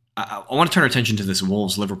 I want to turn our attention to this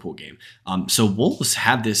Wolves-Liverpool game. So Wolves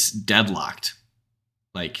had this deadlocked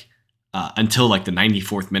until like the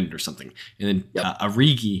 94th minute or something. And then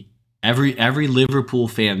Origi, every Liverpool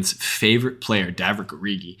fan's favorite player, Davrik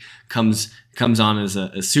Origi, comes on as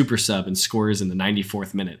a super sub and scores in the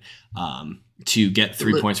 94th minute to get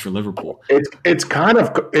 3 points for Liverpool. It's kind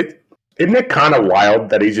of isn't it kind of wild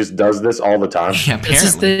that he just does this all the time? Yeah, apparently. That's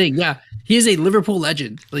his thing. Yeah, he is a Liverpool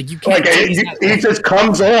legend. Like you can't. He just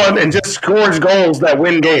comes on and just scores goals that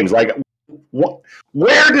win games. Like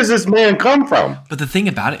Where does this man come from? But the thing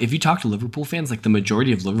about it, if you talk to Liverpool fans, like the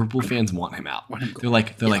majority of Liverpool fans want him out. They're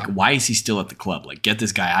like, why is he still at the club? Like, get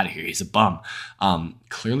this guy out of here. He's a bum.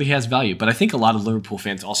 Clearly he has value. But I think a lot of Liverpool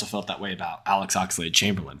fans also felt that way about Alex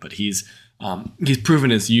Oxlade-Chamberlain. But he's proven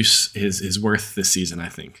his worth this season, I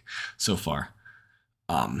think, so far.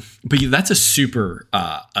 But yeah, that's a super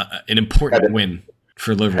an important win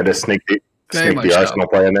for Liverpool. Had to sneak the Arsenal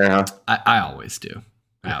play in there, huh? I always do.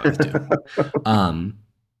 But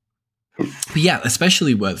yeah,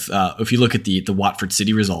 especially with if you look at the Watford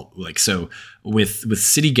City result, like so with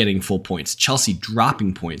City getting full points, Chelsea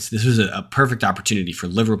dropping points, this was a perfect opportunity for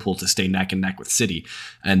Liverpool to stay neck and neck with City,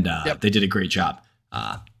 and they did a great job.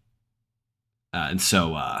 And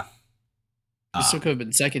so they still could have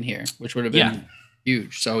been second here, which would have been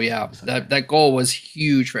huge. So yeah, that goal was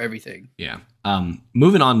huge for everything. Yeah.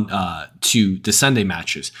 Moving on to the Sunday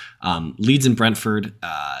matches, Leeds and Brentford.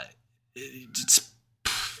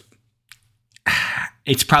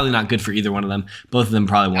 It's probably not good for either one of them. Both of them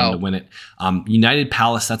probably wanted to win it. United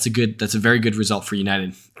Palace, that's a very good result for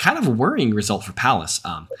United. Kind of a worrying result for Palace.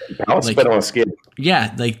 Palace been on a skid.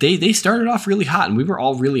 Yeah, like they started off really hot, and we were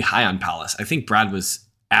all really high on Palace. I think Brad was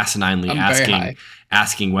asininely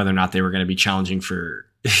asking whether or not they were going to be challenging for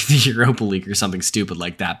the Europa League or something stupid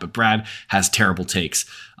like that. But Brad has terrible takes,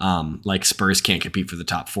 like Spurs can't compete for the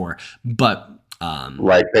top four. But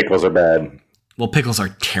like pickles are bad. Well, pickles are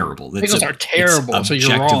terrible. Pickles are terrible. It's so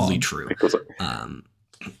you're objectively wrong. True.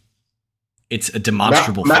 It's a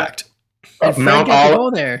demonstrable fact. Mount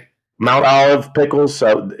Olive pickles.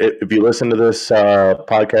 So if you listen to this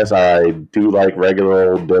podcast, I do like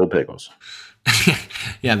regular old dill pickles.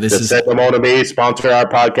 Yeah, send them on to me. Sponsor our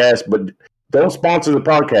podcast, but don't sponsor the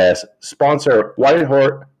podcast. Sponsor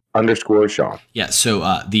Whitehort_Sean. Yeah,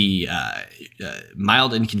 so the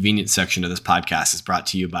mild inconvenience section of this podcast is brought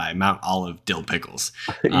to you by Mount Olive Dill Pickles.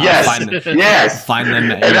 Yes. Find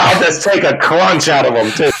them, and I'll just take a crunch out of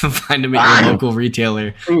them too. Find them at your local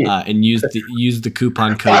retailer and use the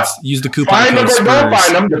coupon codes. Use the coupon find code them or don't Spurs.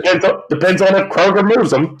 find them. Depends on if Kroger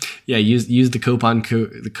moves them. Yeah, use the coupon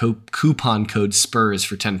code Spurs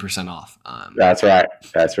for 10% off. That's right.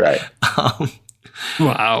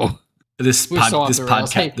 Wow. This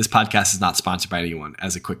podcast is not sponsored by anyone,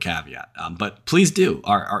 as a quick caveat. But please do.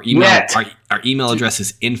 Our email address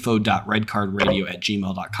is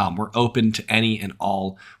info.redcardradio@gmail.com. We're open to any and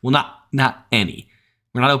all. Well, not any.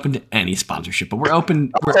 We're not open to any sponsorship, but we're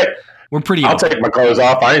open. We're pretty open. I'll take my clothes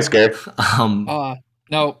off. I ain't scared. No,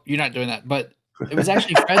 you're not doing that. But it was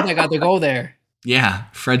actually Fred that got the goal there. Yeah,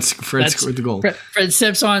 Fred scored the goal. Fred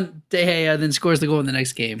steps on De Gea, then scores the goal in the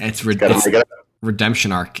next game. It's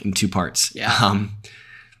redemption arc in two parts. Yeah.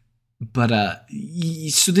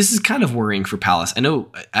 So this is kind of worrying for Palace. I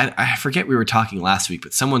know, I forget we were talking last week,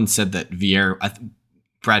 but someone said that Vieira,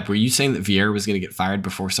 Brad, were you saying that Vieira was going to get fired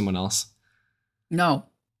before someone else? No.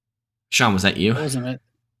 Sean, was that you? That wasn't it.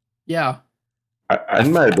 Yeah. I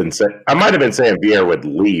might have been saying Vieira would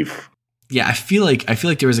leave. Yeah, I feel like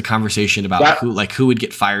there was a conversation about who would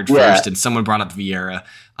get fired first, and someone brought up Vieira.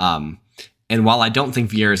 And while I don't think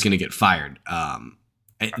Vieira is going to get fired,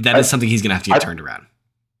 that is something he's going to have to get turned around.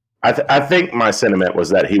 I think my sentiment was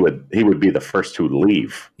that he would be the first to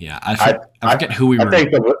leave. Yeah, I forget who we were. I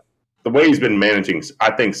think the way he's been managing, I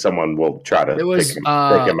think someone will try to take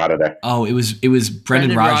him out of there. Oh, it was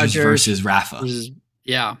Brendan Rodgers versus Rafa.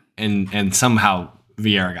 Yeah, and somehow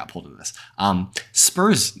Vieira got pulled into this.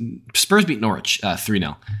 Spurs beat Norwich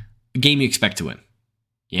 3-0. A game you expect to win.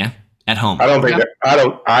 Yeah. At home. I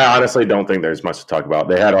honestly don't think there's much to talk about.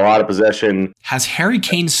 They had a lot of possession. Has Harry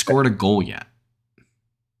Kane scored a goal yet?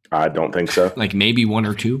 I don't think so. Like maybe one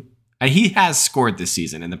or two? He has scored this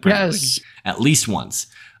season in the Premier League. At least once.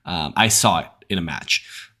 I saw it in a match.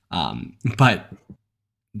 But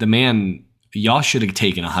the man, y'all should have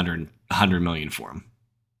taken $100 million for him.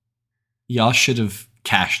 Y'all should have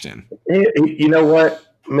cashed in. You know what?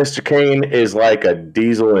 Mr. Kane is like a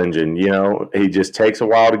diesel engine. You know, he just takes a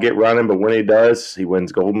while to get running, but when he does, he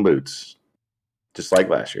wins golden boots, just like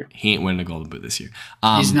last year. He ain't winning a golden boot this year.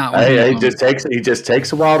 He's not. He just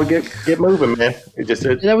takes a while to get moving, man.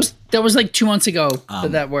 That was like 2 months ago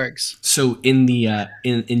that works. So in the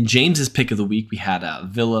in James's pick of the week, we had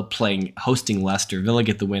Villa hosting Leicester. Villa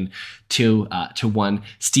get the win 2-1.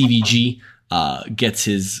 Stevie G gets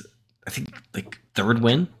his, I think, like third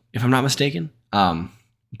win, if I'm not mistaken.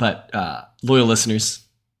 But loyal listeners,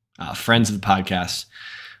 friends of the podcast,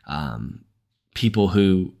 people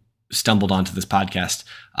who stumbled onto this podcast,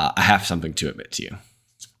 I have something to admit to you.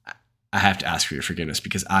 I have to ask for your forgiveness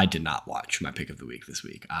because I did not watch my pick of the week this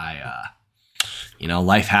week.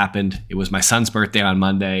 life happened. It was my son's birthday on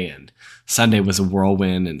Monday, and Sunday was a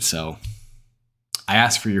whirlwind. And so I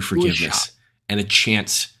ask for your forgiveness and a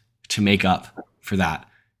chance to make up for that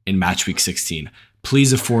in match week 16.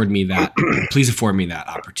 Please afford me that. Please afford me that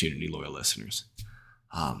opportunity, loyal listeners.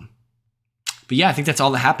 But yeah, I think that's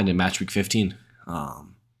all that happened in match week 15.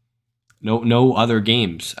 No other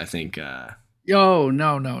games, I think. No.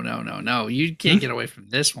 You can't get away from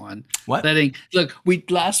this one. What? Look,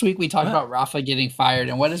 last week we talked about Rafa getting fired,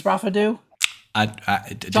 and what does Rafa do?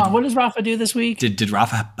 John, what does Rafa do this week? Did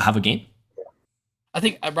Rafa have a game? I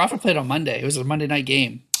think Rafa played on Monday. It was a Monday night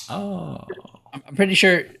game. Oh, I'm pretty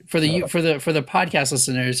sure for the podcast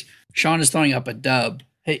listeners, Sean is throwing up a dub.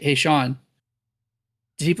 Hey, Sean,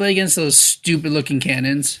 did he play against those stupid looking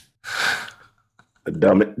cannons?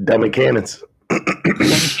 Dummy cannons.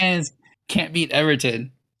 Dummy cannons can't beat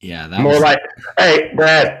Everton. Yeah, that more was like, hey,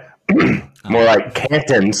 Brad, more like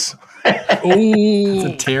cantons. Ooh, it's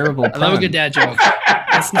a terrible pun. I love a good dad joke.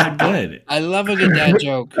 That's not good. I love a good dad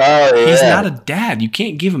joke. Oh, yeah. He's not a dad. You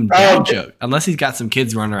can't give him dad joke unless he's got some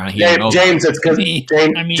kids running around here. James, it's because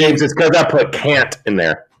it's because I put can't in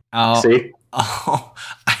there. Oh, see? Oh,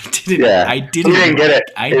 I didn't. Yeah. I didn't get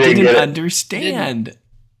it. I didn't understand.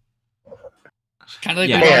 Kind of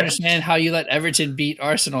like we don't understand how you let Everton beat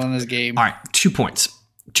Arsenal in this game. All right, 2 points.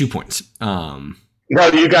 2 points. No,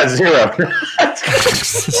 you got 0. All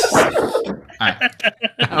right.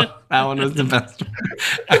 That one was the best one.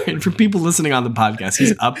 All right, for people listening on the podcast,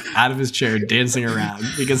 he's up out of his chair dancing around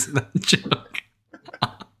because of that joke.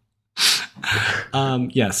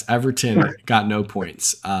 Yes, Everton got no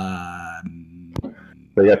points. They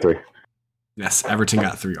got 3. Yes, Everton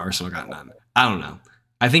got 3. Arsenal got none. I don't know.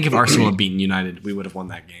 I think if Arsenal had beaten United, we would have won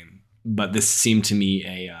that game. But this seemed to me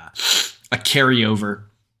a carryover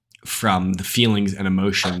from the feelings and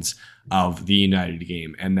emotions of the United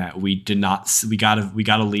game, and that we got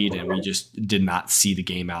a lead and we just did not see the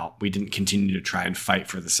game out. We didn't continue to try and fight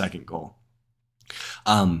for the second goal.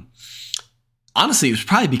 Honestly, it was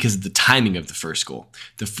probably because of the timing of the first goal.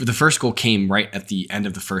 The first goal came right at the end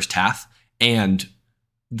of the first half, and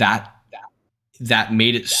that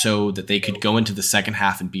made it so that they could go into the second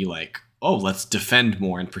half and be like, oh, let's defend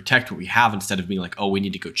more and protect what we have, instead of being like, oh, we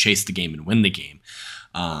need to go chase the game and win the game.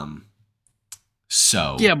 Yeah,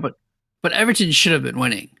 but Everton should have been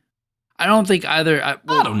winning. I don't think either. I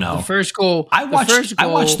don't know. The first goal. I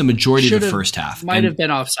watched the majority of the first half. Might have been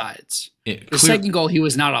offsides. Second goal, he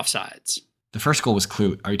was not offsides. The first goal was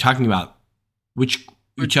clear. Are you talking about which?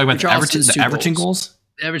 Are you talking about the Everton goals?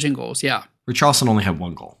 The Everton goals, yeah. Richarlison only had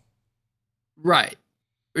 1 goal. Right.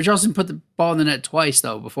 Richarlison put the ball in the net twice,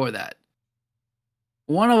 though, before that.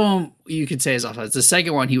 One of them you could say is offsides. The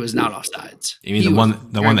second one, he was not offsides. You mean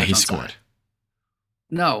the one that he scored?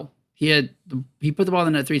 No, he put the ball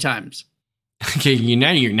in the net 3 times. Okay,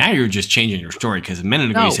 now you're just changing your story, because a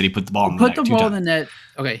minute ago you said he put the ball in the net 2 times.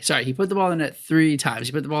 Okay, sorry, he put the ball in the net 3 times.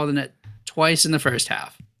 He put the ball in the net twice in the first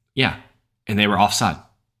half. Yeah, and they were offside.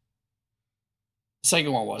 The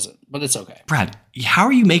second one wasn't, but it's okay. Brad, how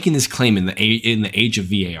are you making this claim in the age of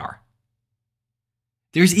VAR?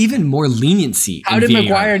 There's even more leniency. How did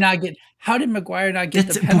Maguire not get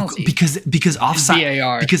the penalty? Because offside.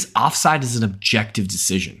 VAR. Because offside is an objective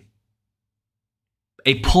decision.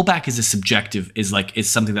 A pullback is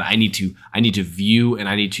something that I need to view, and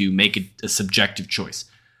I need to make a subjective choice.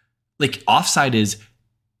 Like, offside is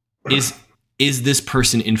this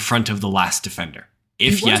person in front of the last defender?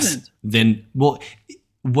 If yes, then what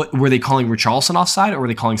were they calling Richarlison offside, or were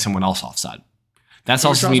they calling someone else offside? That's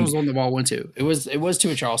also Richarlison was the one the ball went to. It was to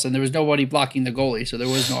Richarlison. There was nobody blocking the goalie, so there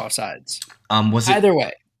was no offsides. Either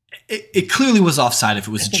way, it clearly was offside if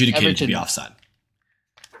it was adjudicated to be offside.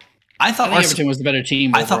 I thought Everton was the better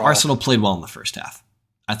team. I thought Arsenal played well in the first half.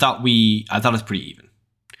 I thought it was pretty even.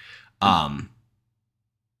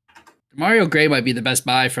 Mario Gray might be the best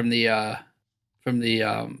buy from the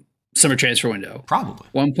summer transfer window. Probably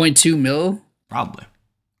 1.2 mil. Probably.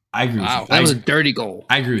 I agree. Wow, with you. That was a dirty goal.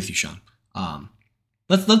 I agree with you, Sean.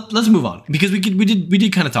 Let's move on, because we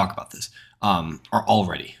did kind of talk about this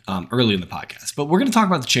already early in the podcast, but we're going to talk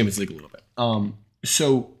about the Champions League a little bit.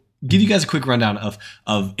 So give you guys a quick rundown of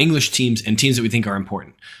English teams and teams that we think are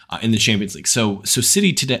important in the Champions League. So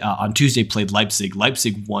City today on Tuesday played Leipzig.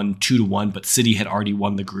 Leipzig won 2-1, but City had already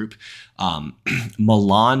won the group.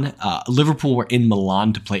 Liverpool were in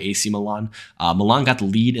Milan to play AC Milan. Milan got the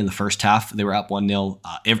lead in the first half. They were up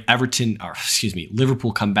 1-0.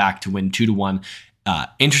 Liverpool come back to win 2-1.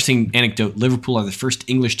 Interesting anecdote: Liverpool are the first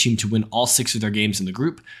English team to win all 6 of their games in the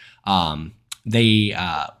group. They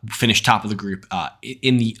finished top of the group.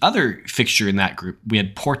 In the other fixture in that group, we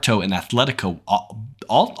had Porto and Atletico.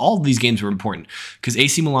 All of these games were important because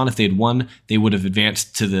AC Milan, if they had won, they would have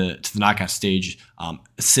advanced to the knockout stage.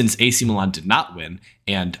 Since AC Milan did not win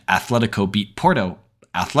and Atletico beat Porto,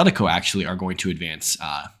 Atletico actually are going to advance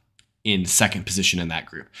in second position in that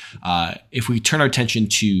group. If we turn our attention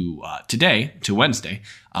to today, to Wednesday,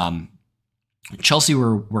 Chelsea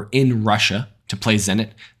were in Russia to play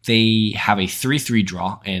Zenit. They have a 3-3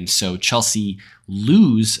 draw, and so Chelsea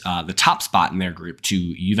lose the top spot in their group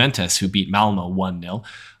to Juventus, who beat Malmo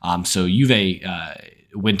 1-0. So Juve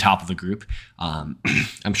win top of the group.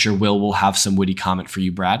 I'm sure will have some witty comment for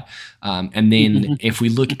you, Brad. And then if we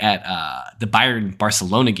look at the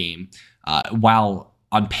Bayern-Barcelona game, while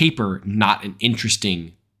on paper not an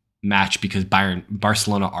interesting match because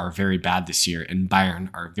Barcelona are very bad this year and Bayern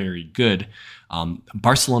are very good.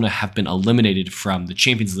 Barcelona have been eliminated from the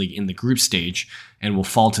Champions League in the group stage and will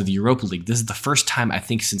fall to the Europa League. This is the first time I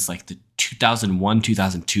think since like the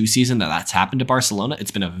 2001-2002 season that's happened to Barcelona.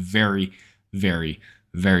 It's been a very, very,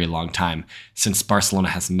 very long time since Barcelona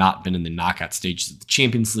has not been in the knockout stages of the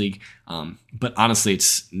Champions League. But honestly,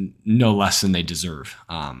 it's no less than they deserve.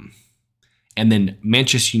 And then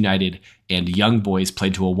Manchester United and Young Boys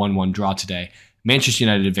played to a 1-1 draw today. Manchester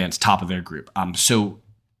United advanced top of their group. So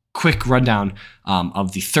quick rundown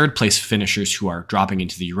of the third place finishers who are dropping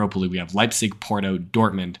into the Europa League. We have Leipzig, Porto,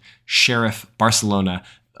 Dortmund, Sheriff, Barcelona,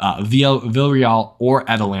 Villarreal, or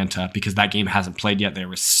Atalanta, because that game hasn't played yet. There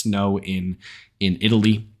was snow in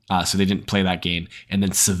Italy, so they didn't play that game. And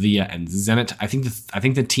then Sevilla and Zenit. I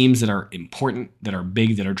think the teams that are important, that are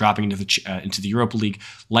big, that are dropping into the Europa League: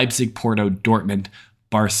 Leipzig, Porto, Dortmund,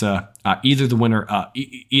 Barca, either the winner,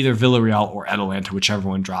 either Villarreal or Atalanta, whichever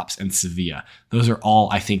one drops, and Sevilla. Those are all,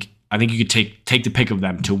 I think you could take the pick of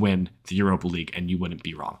them to win the Europa League, and you wouldn't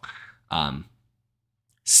be wrong.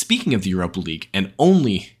 Speaking of the Europa League, and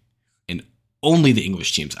only the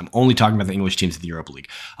English teams. I'm only talking about the English teams in the Europa League.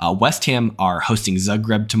 West Ham are hosting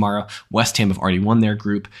Zagreb tomorrow. West Ham have already won their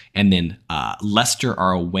group. And then Leicester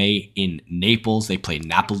are away in Naples. They play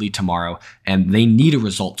Napoli tomorrow, and they need a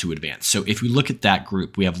result to advance. So if we look at that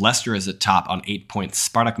group, we have Leicester as at top on 8 points.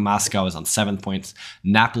 Spartak Moscow is on 7 points.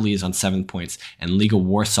 Napoli is on 7 points. And Liga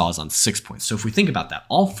Warsaw is on 6 points. So if we think about that,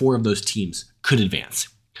 all four of those teams could advance.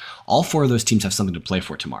 All four of those teams have something to play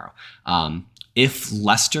for tomorrow. If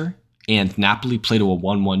Leicester and Napoli play to a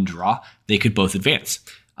 1-1 draw, they could both advance.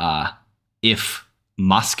 If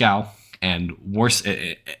Moscow and Warsaw,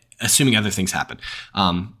 assuming other things happen.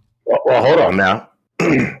 Well, hold on now.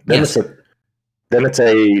 Yes. Then it's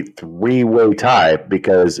a three-way tie,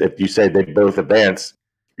 because if you say they both advance,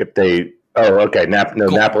 Napoli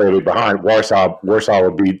will be behind. Warsaw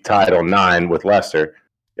will be tied on 9 with Leicester.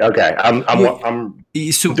 Okay, I'm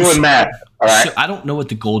doing math. All right. So I don't know what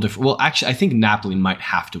the goal difference. Well, actually, I think Napoli might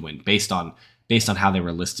have to win based on how they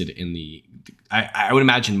were listed in the. I would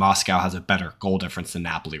imagine Moscow has a better goal difference than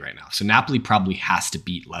Napoli right now. So Napoli probably has to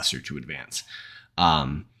beat Leicester to advance.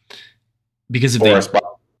 Because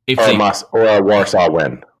or a Warsaw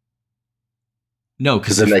win. No,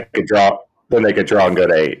 because then they could draw. Then they could draw and go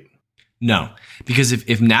to 8. No, because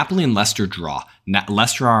if Napoli and Leicester draw,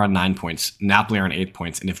 Leicester are on 9 points, Napoli are on 8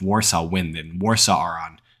 points, and if Warsaw win, then Warsaw are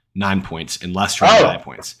on 9 points and Leicester on 9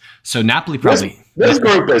 points. So Napoli probably this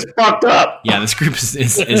group is fucked up. Yeah, this group is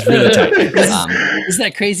really tight. Is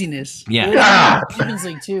that craziness? Yeah, Champions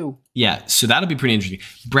League too. Yeah, so that'll be pretty interesting.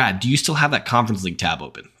 Brad, do you still have that Conference League tab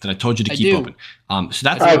open that I told you to keep open? So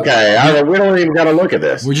that's okay. We don't even got to look at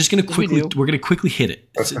this. We're just gonna quickly hit it.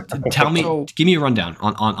 So give me a rundown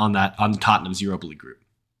on Tottenham's Europa League group.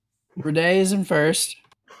 Renee is in first,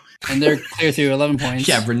 and they're clear through 11 points.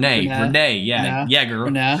 Yeah, Renee, yeah, girl.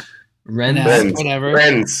 Rennes, whatever.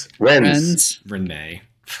 Rennes. Renee,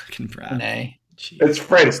 fucking Brad. Renee. Jeez. It's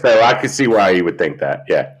French though. I could see why you would think that.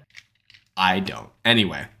 Yeah. I don't.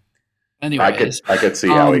 Anyways. I could see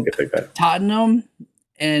how he could think that. Tottenham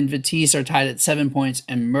and Vitesse are tied at 7 points,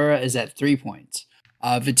 and Mura is at 3 points.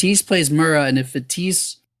 Vitesse plays Mura, and if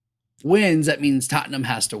Vitesse wins, that means Tottenham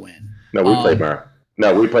has to win. No, we played Mura.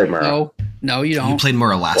 No, you don't. You played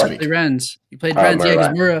Mura last week. You played Rennes, yeah,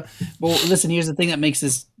 because Mura. Well, listen, here's the thing that makes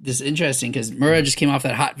this interesting, because Mura just came off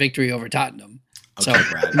that hot victory over Tottenham. Okay,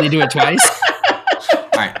 so Brad. Can they do it twice? All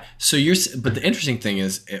right. So but the interesting thing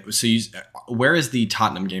is, where is the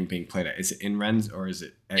Tottenham game being played at? Is it in Rennes or is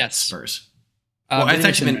it at Spurs? Well,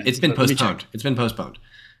 it's been postponed. It's been postponed.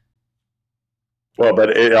 Well, but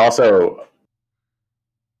it also,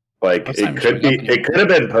 it could have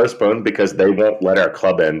been postponed because they won't let our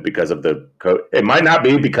club in because of the code. It might not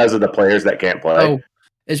be because of the players that can't play. Oh,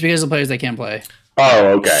 it's because of the players that can't play. Oh,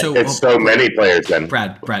 okay. So, It's so many players then.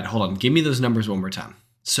 Brad, hold on. Give me those numbers one more time.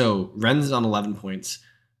 So Rennes is on 11 points.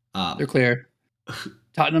 They're clear.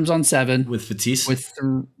 Tottenham's on 7 with Vitesse.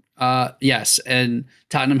 Yes, and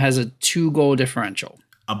Tottenham has a 2-goal differential.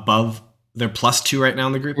 Above, they're +2 right now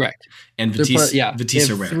in the group. Correct. And Vitesse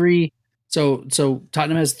are where? 3. So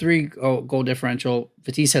Tottenham has 3 goal differential.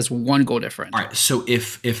 Vitesse has 1 goal differential. All right. So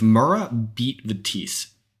if Murrah beat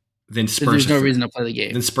Vitesse, then Spurs. There's no reason to play the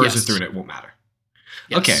game. Then Spurs are through, and it won't matter.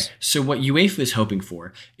 Yes. Okay. So what UEFA is hoping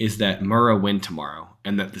for is that Murrah win tomorrow,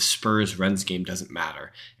 and that the Spurs Rennes game doesn't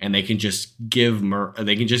matter, and they can just give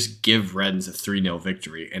Rennes a 3-0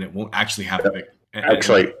 victory, and it won't actually have a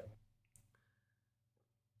actually.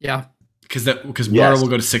 Yeah. Because Murrah will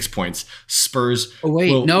go to 6 points. Spurs. Oh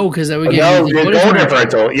wait, no, because that would get goal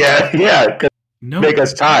differential. Yeah. No, make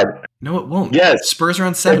us tied. No, it won't. Yes, Spurs are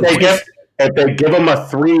on 7 points. If they give them a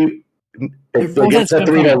 3, if they get a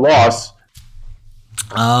 3-0 loss.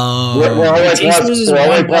 Oh, we're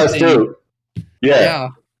only +2. Yeah.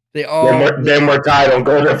 They all. Then we're tied on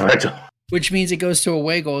goal differential. Which means it goes to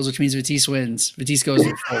away goals, which means Vitesse wins. Vitesse goes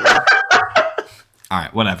forward. All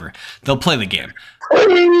right, whatever. They'll play the game.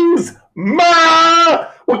 Please,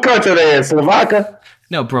 what country are they in? Slovakia?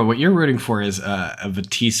 No, bro. What you're rooting for is a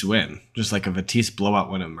Vitesse win, just like a Vitesse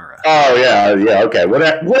blowout win of Murrah. Oh yeah. Okay.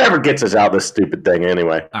 Whatever gets us out of this stupid thing,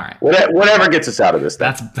 anyway. All right. Whatever gets us out of this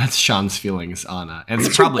thing. That's Sean's feelings on. And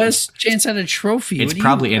it's probably best chance at a trophy. It's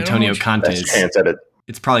probably Antonio Conte's. Chance at it.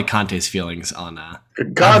 It's probably Conte's feelings on.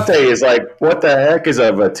 Conte is like, what the heck is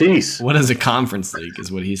a Vitesse? What is a conference league?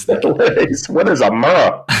 Is what he's thinking. What is a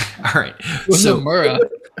Murrah? All right. What's a Murrah?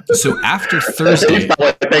 So after Thursday,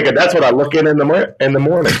 that's what I look in the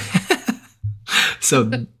morning. So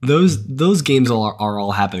those games are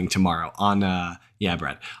all happening tomorrow on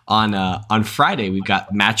Brad. On Friday we've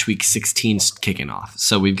got match week 16 kicking off.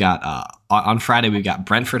 So we've got on Friday we've got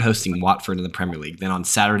Brentford hosting Watford in the Premier League. Then on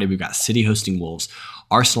Saturday we've got City hosting Wolves,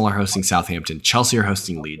 Arsenal are hosting Southampton, Chelsea are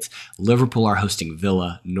hosting Leeds, Liverpool are hosting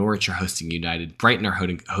Villa, Norwich are hosting United, Brighton are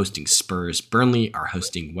hosting Spurs, Burnley are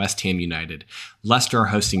hosting West Ham United, Leicester are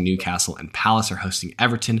hosting Newcastle, and Palace are hosting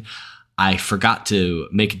Everton. I forgot to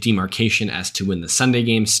make a demarcation as to when the Sunday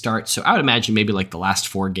games start, so I would imagine maybe like the last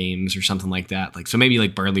 4 games or something like that. So maybe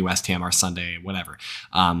like Burnley, West Ham are Sunday, whatever.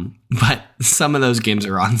 But some of those games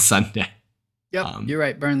are on Sunday. Yep, you're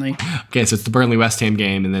right, Burnley. Okay, so it's the Burnley West Ham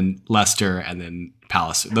game, and then Leicester, and then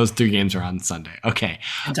Palace. Those 3 games are on Sunday. Okay.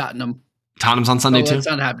 And Tottenham. Tottenham's on Sunday too? That's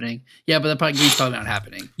not happening. Yeah, but that game's probably not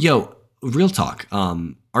happening. Yo, real talk.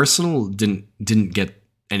 Arsenal didn't get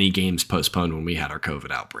any games postponed when we had our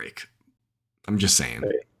COVID outbreak. I'm just saying.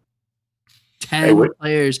 10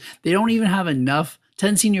 players. They don't even have enough.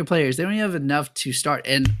 10 senior players. They don't even have enough to start.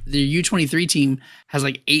 And the U23 team has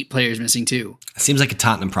like 8 players missing too. Seems like a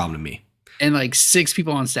Tottenham problem to me. And like 6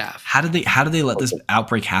 people on staff. How did they let this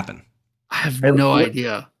outbreak happen? I have no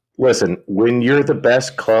idea. Listen, when you're the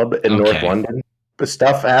best club in North London, the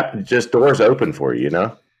stuff happens, just doors open for you, you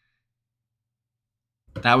know?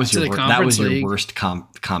 That was your worst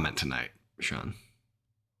comment tonight, Sean.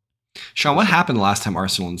 Sean, what happened the last time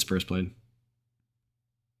Arsenal and Spurs played?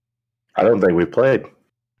 I don't think we played.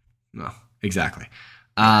 No, exactly.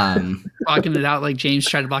 Blocking it out like James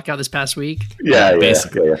tried to block out this past week. Yeah,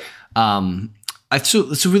 basically. Yeah.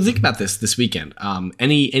 So we think about this weekend.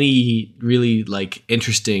 Any really like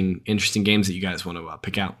interesting games that you guys want to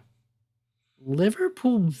pick out?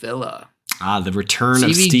 Liverpool Villa. The return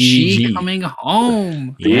of Stevie G coming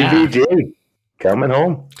home. Yeah. Stevie G coming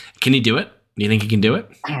home. Can he do it? Do you think he can do it?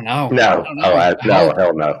 I don't know. No.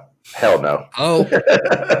 Hell no. Hell no. Oh.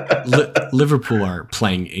 Liverpool are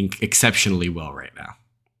playing exceptionally well right now.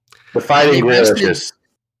 The Fighting Grealishes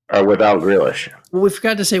are without Grealish. Well, we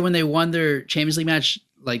forgot to say when they won their Champions League match,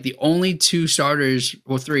 like the only 2 starters,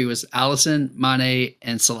 well 3, was Alisson, Mane,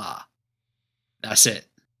 and Salah. That's it.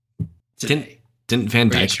 Didn't Van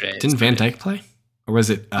Dijk play? Or was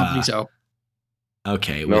it? I don't think so.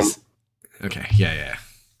 Okay. It was. Okay. Yeah.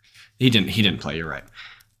 He didn't play. You're right.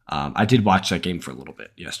 I did watch that game for a little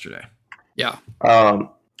bit yesterday. Yeah.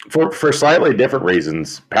 For slightly different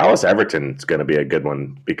reasons, Palace Everton's going to be a good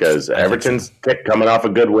one because Everton's coming off a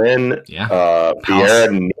good win. Yeah.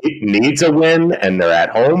 Vieira needs a win, and they're at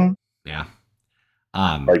home. Yeah.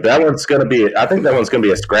 Like that one's going to be. I think that one's going to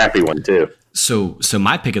be a scrappy one too. So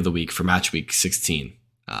my pick of the week for match week 16.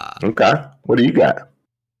 Okay. What do you got?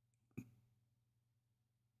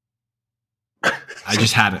 I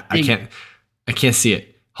just had it. I can't see it.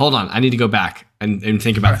 Hold on. I need to go back and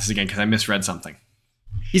think about this again because I misread something.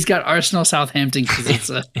 He's got Arsenal Southampton because it's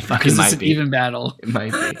an even battle. It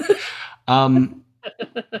might be.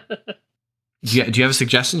 Do you have a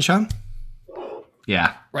suggestion, Sean?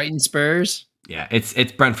 Yeah. Brighton Spurs. Yeah, it's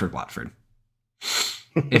Brentford Watford.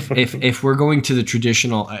 If we're going to the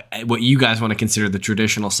traditional, what you guys want to consider the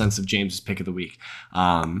traditional sense of James's pick of the week,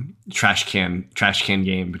 trash can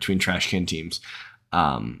game between trash can teams.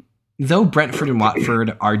 Though Brentford and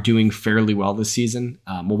Watford are doing fairly well this season,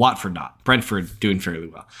 well, Watford not, Brentford doing fairly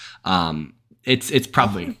well. It's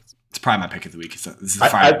probably my pick of the week. This is a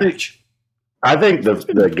fire match. I think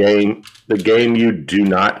the game you do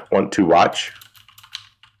not want to watch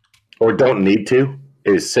or don't need to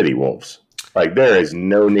is City Wolves. Like, there is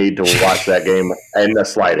no need to watch that game in the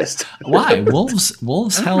slightest. Why?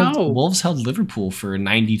 Wolves held Liverpool for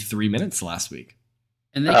 93 minutes last week,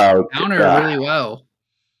 and they counter really well.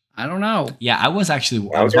 I don't know. Yeah, I was watching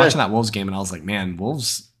that Wolves game, and I was like, man,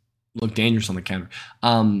 Wolves look dangerous on the counter.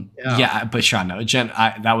 Yeah, but Sean, no,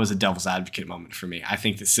 that was a devil's advocate moment for me. I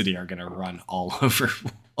think the City are going to run all over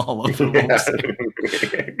Wolves.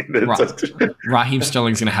 Raheem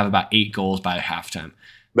Sterling's going to have about 8 goals by halftime.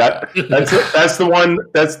 That's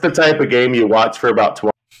the type of game you watch for about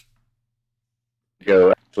 20.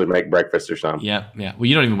 Go actually make breakfast or something. Yeah. Well,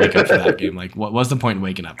 you don't even wake up for that game. Like, what's the point in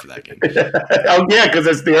waking up for that game? Oh yeah, because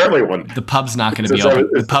it's the early one. The pub's not going to be open.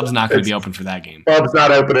 The pub's not going to be open for that game. Pub's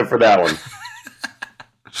not opening for that one.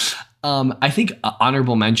 I think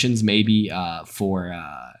honorable mentions maybe for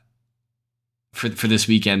this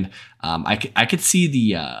weekend. I could see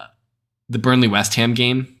the Burnley West Ham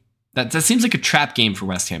game. That seems like a trap game for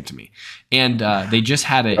West Ham to me. And they just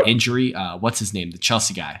had an injury. What's his name? The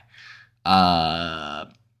Chelsea guy. The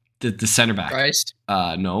center back. Christ?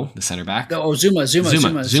 No, the center back. Zuma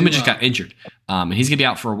just got injured. And he's going to be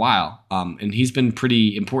out for a while. And he's been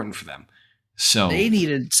pretty important for them. So they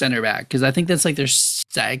needed center back because I think that's like their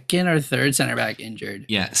second or third center back injured.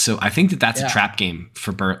 Yeah, so I think that's a trap game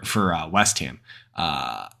for West Ham.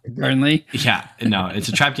 Burnley? Yeah, no, it's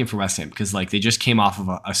a trap game for West Ham because like they just came off of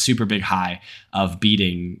a super big high of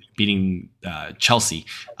beating Chelsea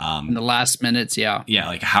in the last minutes. Yeah,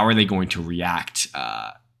 like how are they going to react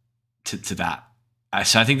to that?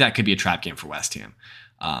 So I think that could be a trap game for West Ham.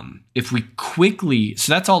 If we quickly,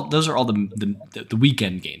 so those are all the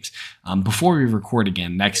weekend games. Before we record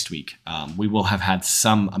again next week, we will have had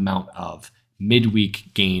some amount of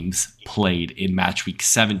midweek games played in match week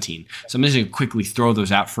 17. So I'm just going to quickly throw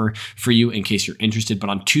those out for you in case you're interested.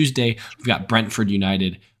 But on Tuesday, we've got Brentford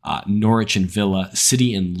United, Norwich and Villa,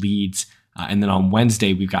 City and Leeds. And then on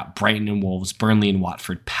Wednesday, we've got Brighton and Wolves, Burnley and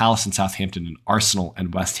Watford, Palace and Southampton, and Arsenal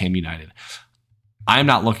and West Ham United. I'm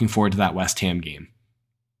not looking forward to that West Ham game.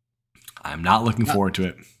 I'm not looking forward to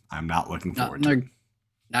it. I'm not looking forward to it.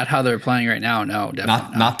 Not how they're playing right now. No,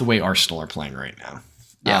 definitely not the way Arsenal are playing right now.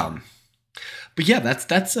 Yeah. But yeah, that's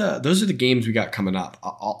those are the games we got coming up.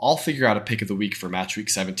 I'll figure out a pick of the week for match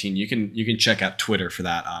week 17. You can check out Twitter for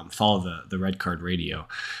that. Follow the Red Card Radio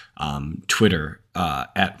Twitter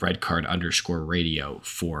at redcard_radio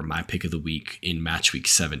for my pick of the week in match week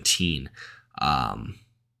 17. But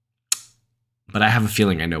I have a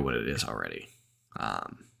feeling I know what it is already.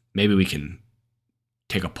 Maybe we can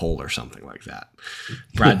take a poll or something like that.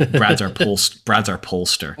 Brad's our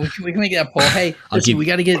pollster. We can make that poll. Hey, we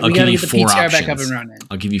got to get the PTR back up and running.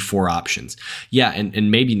 I'll give you 4 options. Yeah,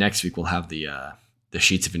 and maybe next week we'll have the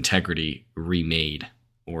Sheets of Integrity remade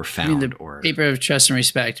or found, or paper of trust and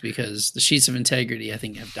respect, because the Sheets of Integrity I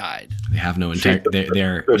think have died. They have no integrity.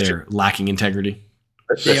 They're lacking integrity.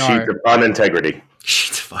 Sheets of unintegrity.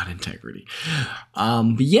 Sheets of unintegrity.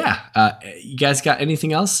 But yeah, you guys got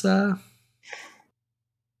anything else?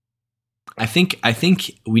 I think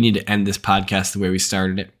we need to end this podcast the way we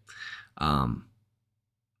started it. But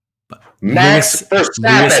Lewis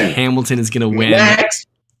Hamilton is going to win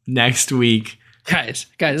next week. Guys,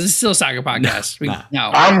 this is still a soccer podcast.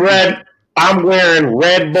 No. I'm wearing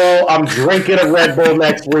Red Bull. I'm drinking a Red Bull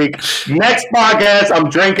next week. Next podcast, I'm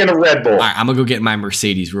drinking a Red Bull. All right, I'm going to go get my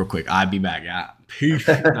Mercedes real quick. I'll be back. Peace.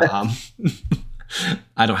 I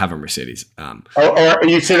don't have a Mercedes. Or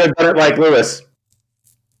you should have done it like Lewis.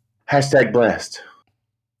 #blessed.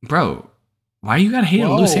 Bro, why you got to hate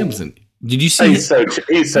on Lewis Hamilton? Did you see? He's so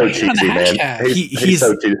cheesy, man. He's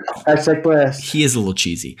so cheesy. #blessed. He is a little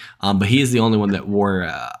cheesy, but he is the only one that wore.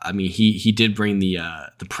 He did bring the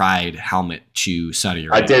Pride helmet to Saudi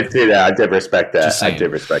Arabia. I did see that. I did respect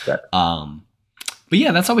that. But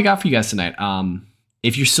yeah, that's all we got for you guys tonight.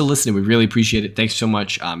 If you're still listening, we really appreciate it. Thanks so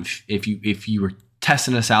much. If you were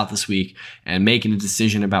testing us out this week and making a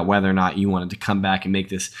decision about whether or not you wanted to come back and make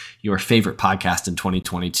this your favorite podcast in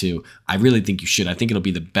 2022, I really think you should. I think it'll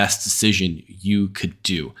be the best decision you could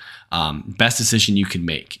do, best decision you could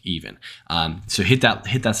make even. So hit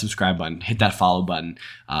that subscribe button, hit that follow button,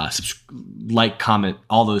 like, comment,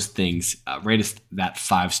 all those things. Rate us that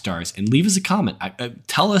 5 stars and leave us a comment.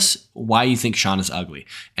 Tell us why you think Sean is ugly,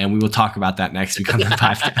 and we will talk about that next week on the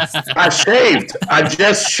podcast. I shaved. I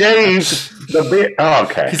just shaved the beard. Oh,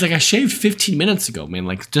 okay. He's like, I shaved 15 minutes ago, man.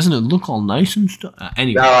 Like, doesn't it look all nice and stuff?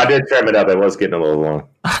 Anyway. No, I did trim it up. It was getting a little long.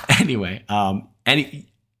 Anyway, and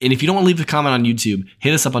if you don't want to leave a comment on YouTube,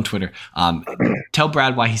 hit us up on Twitter. Tell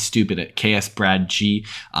Brad why he's stupid at KSBradG.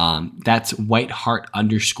 That's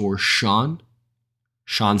Whiteheart_Sean.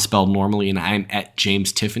 Sean spelled normally, and I'm at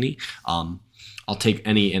James Tiffany. I'll take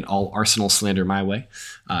any and all Arsenal slander my way.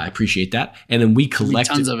 I appreciate that. And then we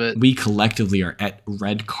collectively are at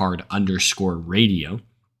redcard_radio.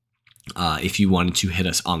 If you wanted to hit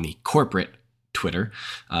us on the corporate Twitter,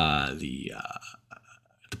 the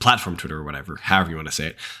platform Twitter or whatever, however you want to say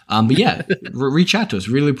it. But yeah, reach out to us.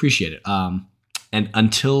 Really appreciate it. And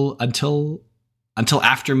until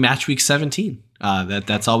after match week 17,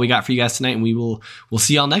 that's all we got for you guys tonight. And we'll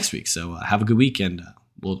see y'all next week. So have a good week, and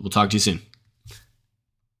we'll talk to you soon.